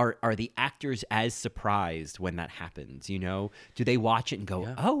 Like, are the actors as surprised when that happens? You know, do they watch it and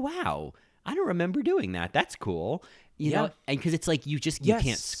go, oh wow, I don't remember doing that. That's cool. You know, and because it's like you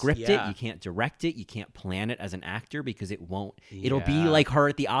can't script it, you can't direct it, you can't plan it as an actor because it won't. It'll be like her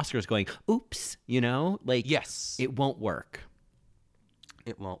at the Oscars going, "Oops," you know, like it won't work.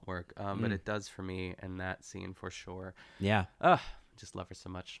 It won't work, but it does for me in that scene for sure. Yeah, just love her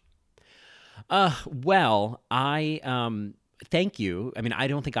so much. Well, I thank you. I mean, I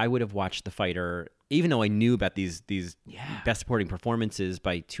don't think I would have watched The Fighter, even though I knew about these best supporting performances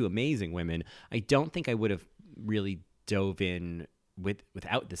by two amazing women. I don't think I would have really dove in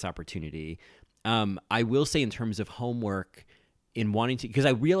without this opportunity. I will say, in terms of homework, in wanting to, because I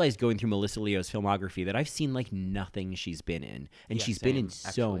realized going through Melissa Leo's filmography that I've seen like nothing she's been in, and she's been in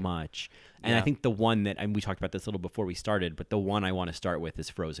so much. And I think the one that, and we talked about this a little before we started, but the one I want to start with is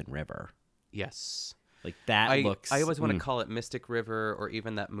Frozen River. Yes. Like that looks. I always want to call it Mystic River, or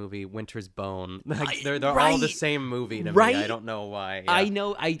even that movie Winter's Bone. Like they're all the same movie to me. I don't know why. I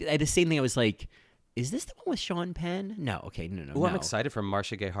know. I the same thing. I was like, is this the one with Sean Penn? No. Okay. No. Well, I'm excited for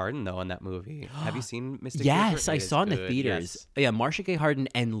Marcia Gay Harden though in that movie. Have you seen Mystic River? Yes, I saw in the theaters. Yes. Yeah, Marcia Gay Harden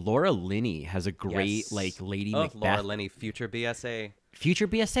and Laura Linney has a great like Lady Macbeth. Laura Linney, future BSA. Future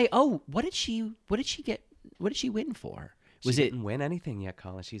BSA. Oh, what did she get? What did she win for? She didn't win anything yet,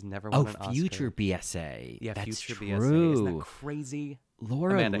 Colin. She's never won an Oscar. Future BSA. Yeah, that's Future true. BSA. Isn't that crazy?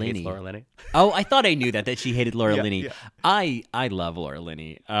 Laura Amanda Linney. Hates Laura Linney. Oh, I thought I knew that she hated Laura Linney. Yeah. I love Laura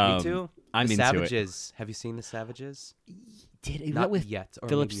Linney. Me too. I'm the into Savages. It. Have you seen The Savages? Not with yet. Or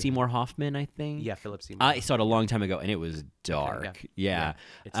Philip Seymour Hoffman, I think. Yeah, Philip Seymour. I saw it a long time ago, and it was dark. Okay, yeah.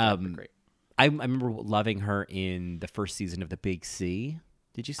 It's not great. I remember loving her in the first season of The Big C.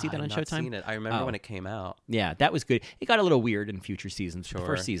 Did you see that on Showtime? I've not seen it. I remember when it came out. Yeah, that was good. It got a little weird in future seasons. Sure. The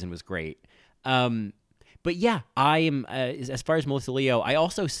first season was great. But yeah, I am, as far as Melissa Leo, I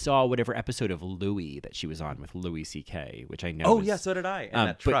also saw whatever episode of Louie that she was on with Louis C.K., which I know Oh, yeah, so did I, in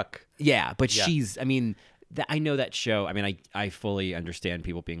that truck. But she's, I mean, I know that show. I mean, I fully understand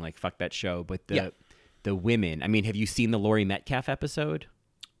people being like, fuck that show. But the women, I mean, have you seen the Laurie Metcalf episode?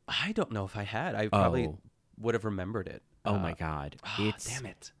 I don't know if I had. I probably would have remembered it. Oh my God. Damn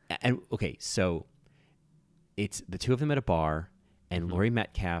it. And okay, so it's the two of them at a bar, and Laurie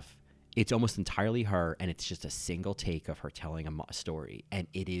Metcalf, it's almost entirely her, and it's just a single take of her telling a story. And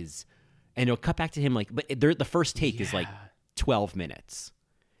it is and it'll cut back to him like, but the first take is like 12 minutes.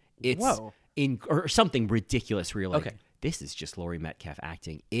 It's or something ridiculous where you're like, this is just Laurie Metcalf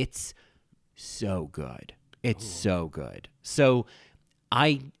acting. It's so good. It's so good. So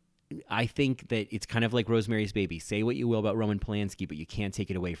I think that it's kind of like Rosemary's Baby. Say what you will about Roman Polanski, but you can't take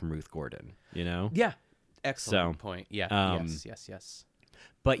it away from Ruth Gordon, you know? Yeah. Excellent point. Yeah. Yes.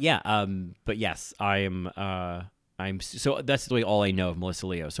 But yes, I'm so that's the way all I know of Melissa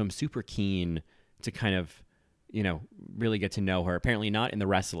Leo. So I'm super keen to kind of, really get to know her. Apparently not in The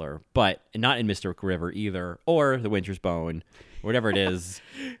Wrestler, but not in Mystic River either, or The Winter's Bone, whatever it is.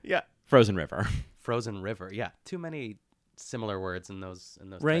 Yeah. Frozen River. Frozen River. Yeah. Too many similar words in those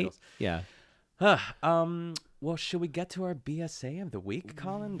right? titles. Yeah. Well, should we get to our BSA of the week,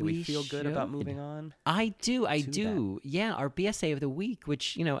 Colin? Do we feel good about moving on? I do. Yeah, our BSA of the week,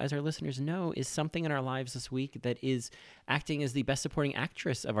 which, as our listeners know, is something in our lives this week that is acting as the best supporting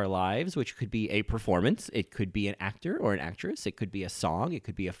actress of our lives, which could be a performance. It could be an actor or an actress. It could be a song. It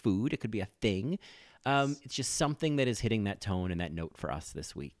could be a food. It could be a thing. It's just something that is hitting that tone and that note for us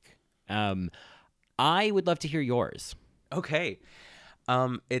this week. I would love to hear yours. Okay.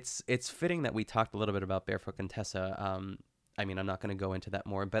 It's fitting that we talked a little bit about Barefoot Contessa. I mean, I'm not going to go into that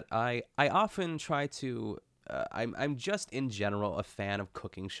more, but I often try to. I'm just in general a fan of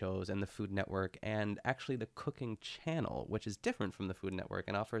cooking shows and the Food Network, and actually the Cooking Channel, which is different from the Food Network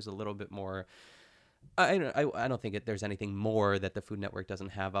and offers a little bit more. I don't think there's anything more that the Food Network doesn't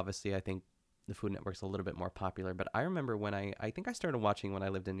have. Obviously, I think the Food Network's a little bit more popular, but I remember when I think I started watching when I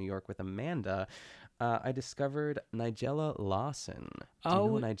lived in New York with Amanda, I discovered Nigella Lawson. Do you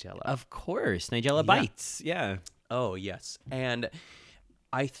know Nigella? Of course. Nigella Bites. Yeah. Oh, yes. And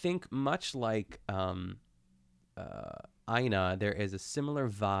I think much like Ina, there is a similar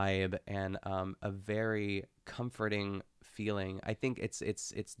vibe and a very comforting feeling. I think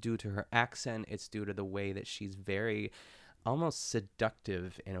it's due to her accent. It's due to the way that she's very almost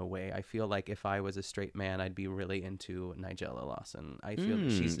seductive in a way. I feel like if I was a straight man, I'd be really into Nigella Lawson. I feel I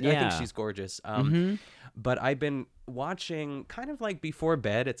think she's gorgeous. But I've been watching kind of like before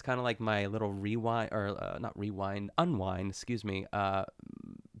bed. It's kind of like my little unwind, excuse me.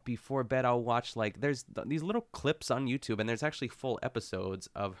 Before bed, I'll watch there's these little clips on YouTube, and there's actually full episodes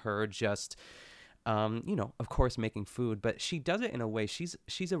of her just, of course, making food, but she does it in a way. She's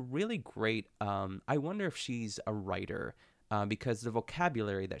a really great. I wonder if she's a writer. Because the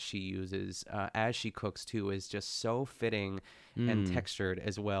vocabulary that she uses as she cooks too is just so fitting and textured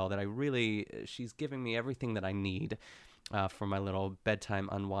as well that she's giving me everything that I need for my little bedtime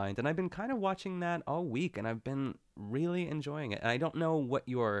unwind. And I've been kind of watching that all week, and I've been really enjoying it. And I don't know what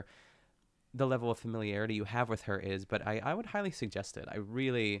the level of familiarity you have with her is, but I would highly suggest it. I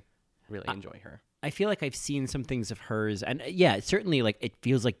really, really enjoy her. I feel like I've seen some things of hers, and yeah, certainly it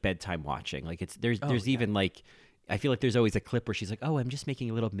feels like bedtime watching. Like there's even I feel like there's always a clip where she's like, "Oh, I'm just making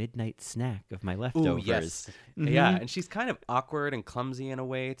a little midnight snack of my leftovers." Ooh, yes. Yeah, and she's kind of awkward and clumsy in a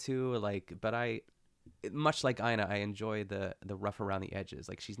way too. But much like Ina, I enjoy the rough around the edges.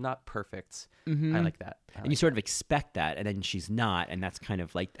 Like, she's not perfect. I like that. And you sort of expect that, and then she's not, and that's kind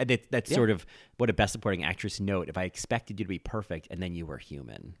of that's sort of what a best supporting actress note. If I expected you to be perfect, and then you were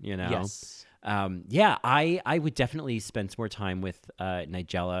human, Yes. I would definitely spend some more time with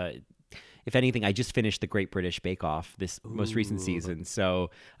Nigella. If anything, I just finished the Great British Bake Off this most recent season,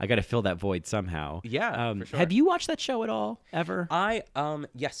 so I got to fill that void somehow. Yeah, for sure. Have you watched that show at all, ever?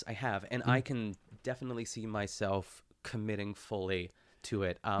 Yes, I have, and I can definitely see myself committing fully to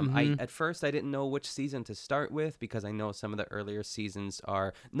it. At first I didn't know which season to start with, because I know some of the earlier seasons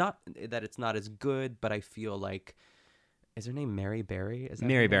are not that it's not as good, but I feel like. Is her name Mary Berry? Is that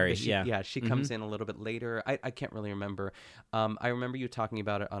Mary Berry, yeah. Yeah, she comes in a little bit later. I can't really remember. I remember you talking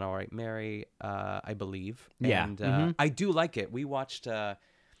about it on All Right Mary, I believe. Yeah. And I do like it. We watched...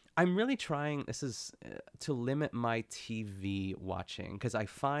 I'm really trying... This is to limit my TV watching, because I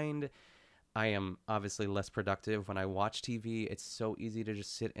find I am obviously less productive when I watch TV. It's so easy to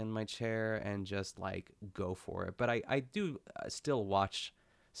just sit in my chair and just go for it. But I do still watch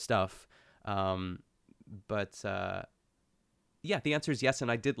stuff. Yeah, the answer is yes, and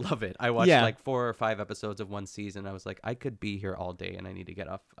I did love it. I watched 4 or 5 episodes of one season. I was like, I could be here all day, and I need to get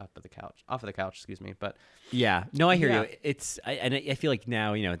off of the couch. Excuse me, but yeah, no, I hear you. I feel like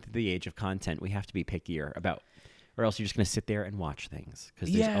now, at the age of content, we have to be pickier about, or else you're just going to sit there and watch things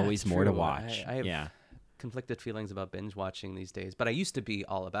because there's always more to watch. I have conflicted feelings about binge watching these days, but I used to be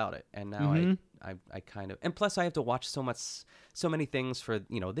all about it, and now I kind of, and plus I have to watch so many things for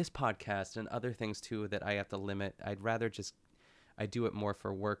this podcast and other things too that I have to limit. I'd rather just. I do it more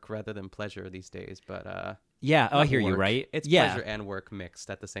for work rather than pleasure these days, but Yeah, I Not hear you, work. right? It's Yeah. pleasure and work mixed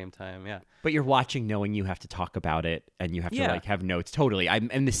at the same time. Yeah. But you're watching knowing you have to talk about it and you have to Yeah. like have notes. Totally.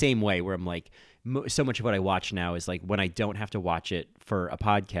 I'm in the same way where I'm like, so much of what I watch now is like when I don't have to watch it for a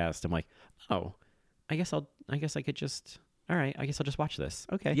podcast, I'm like, oh, I guess I could just, all right, I guess I'll just watch this.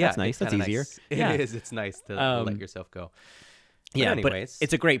 Okay. Yeah, That's nice. it's That's kinda easier. nice. Yeah. It is. It's nice to let yourself go. Yeah, anyways. but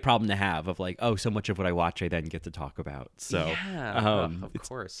it's a great problem to have of like, oh, so much of what I watch I then get to talk about. So Yeah, of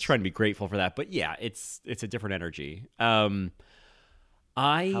course. Trying to be grateful for that. But yeah, it's a different energy. How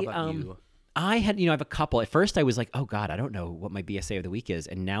about you? I had, I have a couple. At first I was like, oh God, I don't know what my BSA of the week is.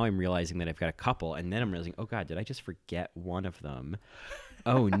 And now I'm realizing that I've got a couple. And then I'm realizing, oh God, did I just forget one of them?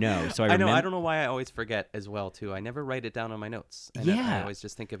 Oh no. So I know. I don't know why I always forget as well too. I never write it down on my notes. And I Yeah. always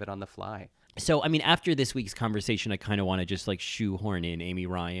just think of it on the fly. So, I mean, after this week's conversation, I kind of want to just like shoehorn in Amy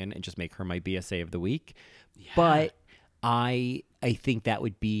Ryan and just make her my BSA of the week. Yeah. But I think that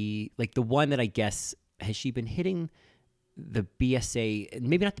would be like the one that I guess, has she been hitting the BSA,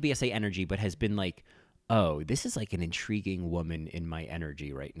 maybe not the BSA energy, but has been like, oh, this is like an intriguing woman in my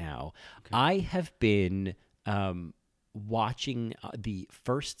energy right now. Okay. I have been watching the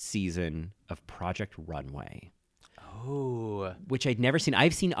first season of Project Runway. Oh, which I'd never seen.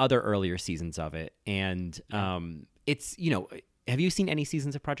 I've seen other earlier seasons of it, and it's have you seen any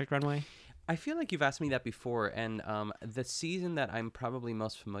seasons of Project Runway? I feel like you've asked me that before, and the season that I'm probably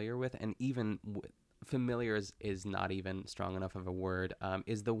most familiar with, and even familiar is not even strong enough of a word,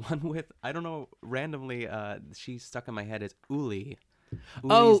 is the one with, I don't know, randomly she's stuck in my head, is Uli.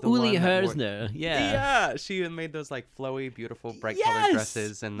 Uli Herzner. Yeah, she made those like flowy, beautiful, bright colored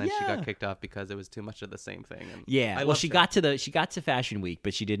dresses, and then she got kicked off because it was too much of the same thing. And she got to Fashion Week,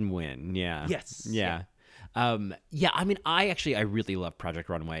 but she didn't win. Yeah. Yes. Yeah. I mean, I really love Project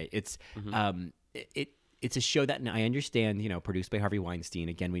Runway. It's it's a show that I understand, produced by Harvey Weinstein.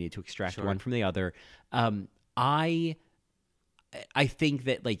 Again, we need to extract one from the other. I think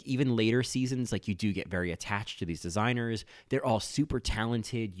that like even later seasons, like you do get very attached to these designers. They're all super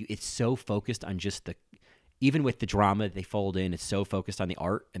talented. It's so focused on just even with the drama that they fold in, it's so focused on the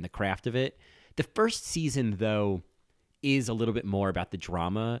art and the craft of it. The first season, though, is a little bit more about the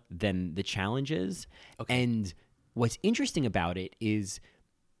drama than the challenges. Okay. And what's interesting about it is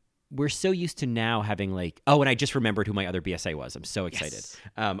we're so used to now having like, oh, and I just remembered who my other BSA was. I'm so excited. Yes.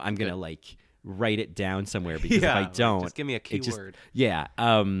 I'm going to like write it down somewhere because if I don't, just give me a keyword.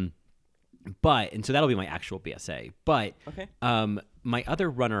 And so that'll be my actual BSA. But my other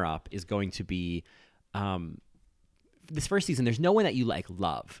runner-up is going to be this first season. There's no one that you like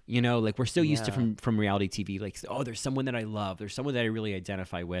love, like we're so used to from reality TV, like, oh, there's someone that I love. There's someone that I really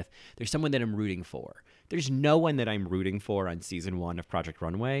identify with. There's someone that I'm rooting for. There's no one that I'm rooting for on season 1 of Project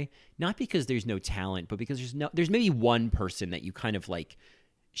Runway, not because there's no talent, but because there's maybe one person that you kind of like.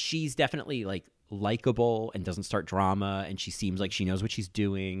 She's definitely like likable and doesn't start drama, and she seems like she knows what she's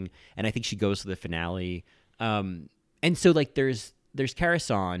doing, and I think she goes to the finale. And so like there's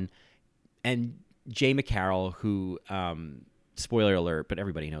Karasan and Jay McCarroll, who spoiler alert, but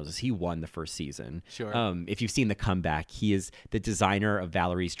everybody knows this, he won the first season. Sure. If you've seen the comeback, he is the designer of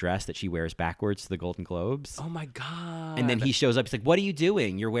Valerie's dress that she wears backwards to the Golden Globes. Oh my God. And then he shows up, he's like, what are you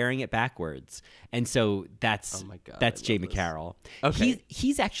doing? You're wearing it backwards. And so that's Jay McCarroll. Okay.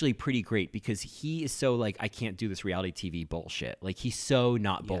 He's actually pretty great because he is so like, I can't do this reality TV bullshit. Like he's so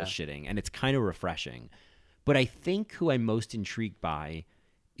not bullshitting, and it's kind of refreshing. But I think who I'm most intrigued by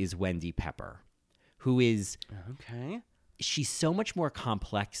is Wendy Pepper, who is she's so much more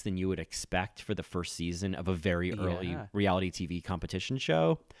complex than you would expect for the first season of a very early reality TV competition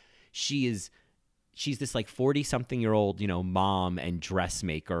show. She's this like 40-something-year-old, mom and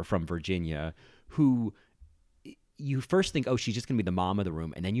dressmaker from Virginia who you first think, oh, she's just going to be the mom of the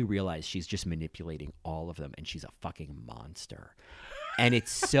room. And then you realize she's just manipulating all of them, and she's a fucking monster. And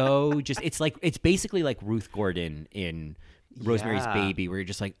it's so it's basically like Ruth Gordon in Rosemary's Baby, where you're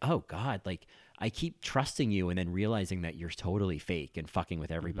just like, oh God, like I keep trusting you and then realizing that you're totally fake and fucking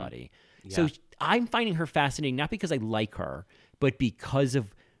with everybody. Mm-hmm. Yeah. So I'm finding her fascinating, not because I like her, but because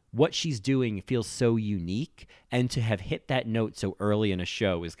of what she's doing feels so unique. And to have hit that note so early in a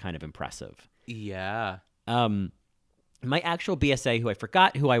show is kind of impressive. Yeah. My actual BSA, who I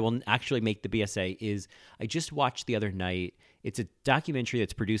forgot who I will actually make the BSA, is I just watched the other night. It's a documentary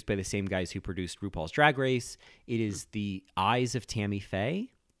that's produced by the same guys who produced RuPaul's Drag Race. It is The Eyes of Tammy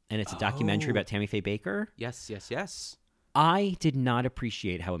Faye, and it's a documentary about Tammy Faye Baker. Yes. I did not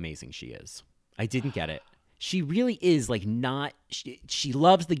appreciate how amazing she is. I didn't get it. She really is like not. She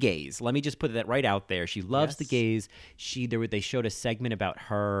loves the gays. Let me just put that right out there. She loves the gays. They showed a segment about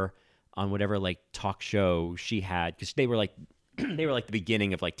her on whatever like talk show she had, because they were like the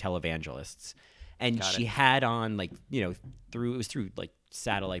beginning of like televangelists. And Got she it. had on through like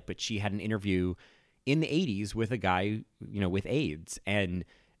satellite, but she had an interview in the 80s with a guy, with AIDS. And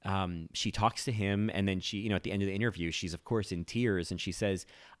she talks to him, and then she, at the end of the interview, she's of course in tears, and she says,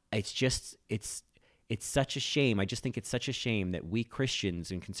 it's such a shame. I just think it's such a shame that we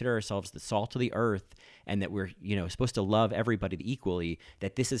Christians, and consider ourselves the salt of the earth, and that we're, supposed to love everybody equally,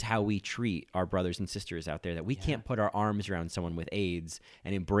 that this is how we treat our brothers and sisters out there, that we can't put our arms around someone with AIDS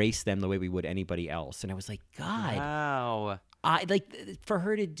and embrace them the way we would anybody else. And I was like, God. Wow. For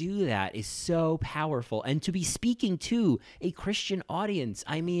her to do that is so powerful, and to be speaking to a Christian audience.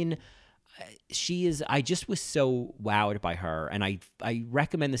 I mean, I just was so wowed by her, and I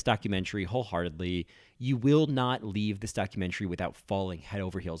recommend this documentary wholeheartedly. You will not leave this documentary without falling head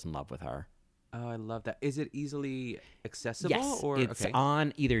over heels in love with her. Oh, I love that. Is it easily accessible? Yes, or it's okay.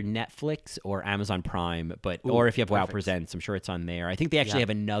 on either Netflix or Amazon Prime, or if you have Wow perfect. Presents, I'm sure it's on there. I think they actually have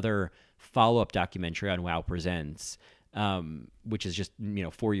another follow-up documentary on Wow Presents, which is just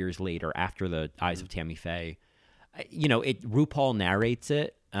 4 years later after the Eyes of Tammy Faye. RuPaul narrates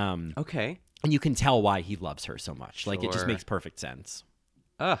it. Okay. And you can tell why he loves her so much. Like, it just Sure. makes perfect sense.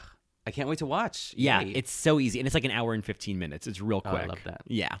 Ugh. I can't wait to watch. Yeah, Yay. it's so easy. And it's like an hour and 15 minutes. It's real Oh, quick. I love that.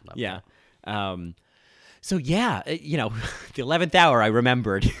 Yeah, Love yeah. So, yeah, the 11th hour, I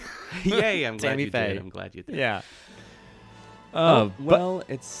remembered. Yay, I'm glad Tammy you Faye. did. I'm glad you did. Yeah. Well,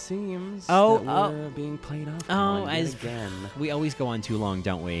 it seems that we're being played off yet again. We always go on too long,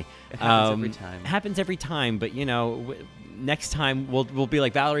 don't we? It happens every time. Happens every time, but next time we'll be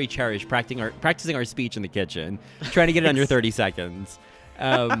like Valerie Cherish practicing our speech in the kitchen, trying to get it under 30 seconds.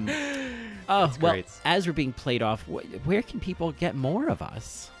 That's well, great. as we're being played off, where can people get more of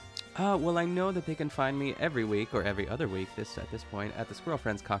us? Well, I know that they can find me every week or every other week at this point at the Squirrel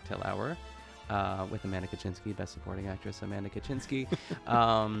Friends Cocktail Hour with Amanda Kaczynski, Best Supporting Actress Amanda Kaczynski.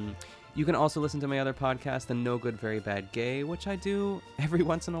 You can also listen to my other podcast, The No Good Very Bad Gay, which I do every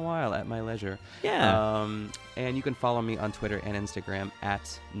once in a while at my leisure. Yeah. And you can follow me on Twitter and Instagram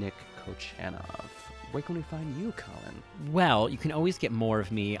at Nick Kochanov. Where can we find you, Colin? Well, you can always get more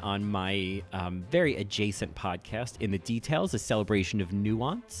of me on my very adjacent podcast, In the Details, a celebration of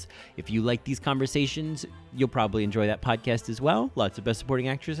nuance. If you like these conversations, you'll probably enjoy that podcast as well. Lots of Best Supporting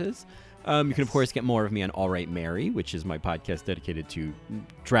Actresses. You can, of course, get more of me on All Right Mary, which is my podcast dedicated to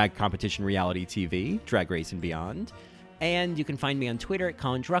drag competition reality TV, Drag Race and beyond. And you can find me on Twitter at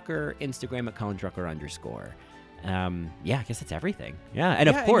Colin Drucker, Instagram at Colin Drucker_. Yeah, I guess that's everything. Yeah, and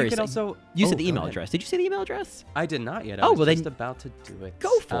of course, you, can also, you said the go email ahead. address. Did you say the email address? I did not yet. Oh, I was well, just then about to do it.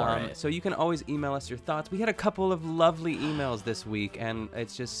 go for it. So you can always email us your thoughts. We had a couple of lovely emails this week, and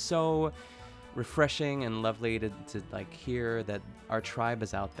it's just so refreshing and lovely to like hear that our tribe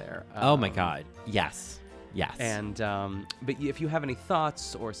is out there. Oh my God, yes. And but if you have any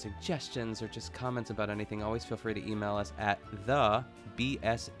thoughts or suggestions or just comments about anything, always feel free to email us at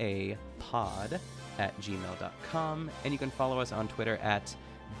thebsapod@gmail.com, and you can follow us on Twitter at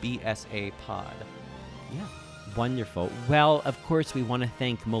bsapod. Yeah, wonderful. Well, of course, we want to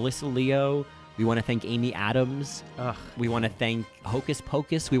thank Melissa Leo. We want to thank Amy Adams. We want to thank Hocus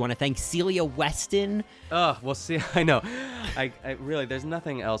Pocus. We want to thank Celia Weston. We'll see. I know. I really, there's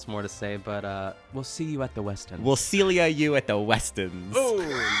nothing else more to say, but we'll see you at the Westons. We'll Celia you at the Westons. Oh,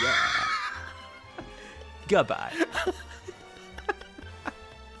 yeah. Goodbye.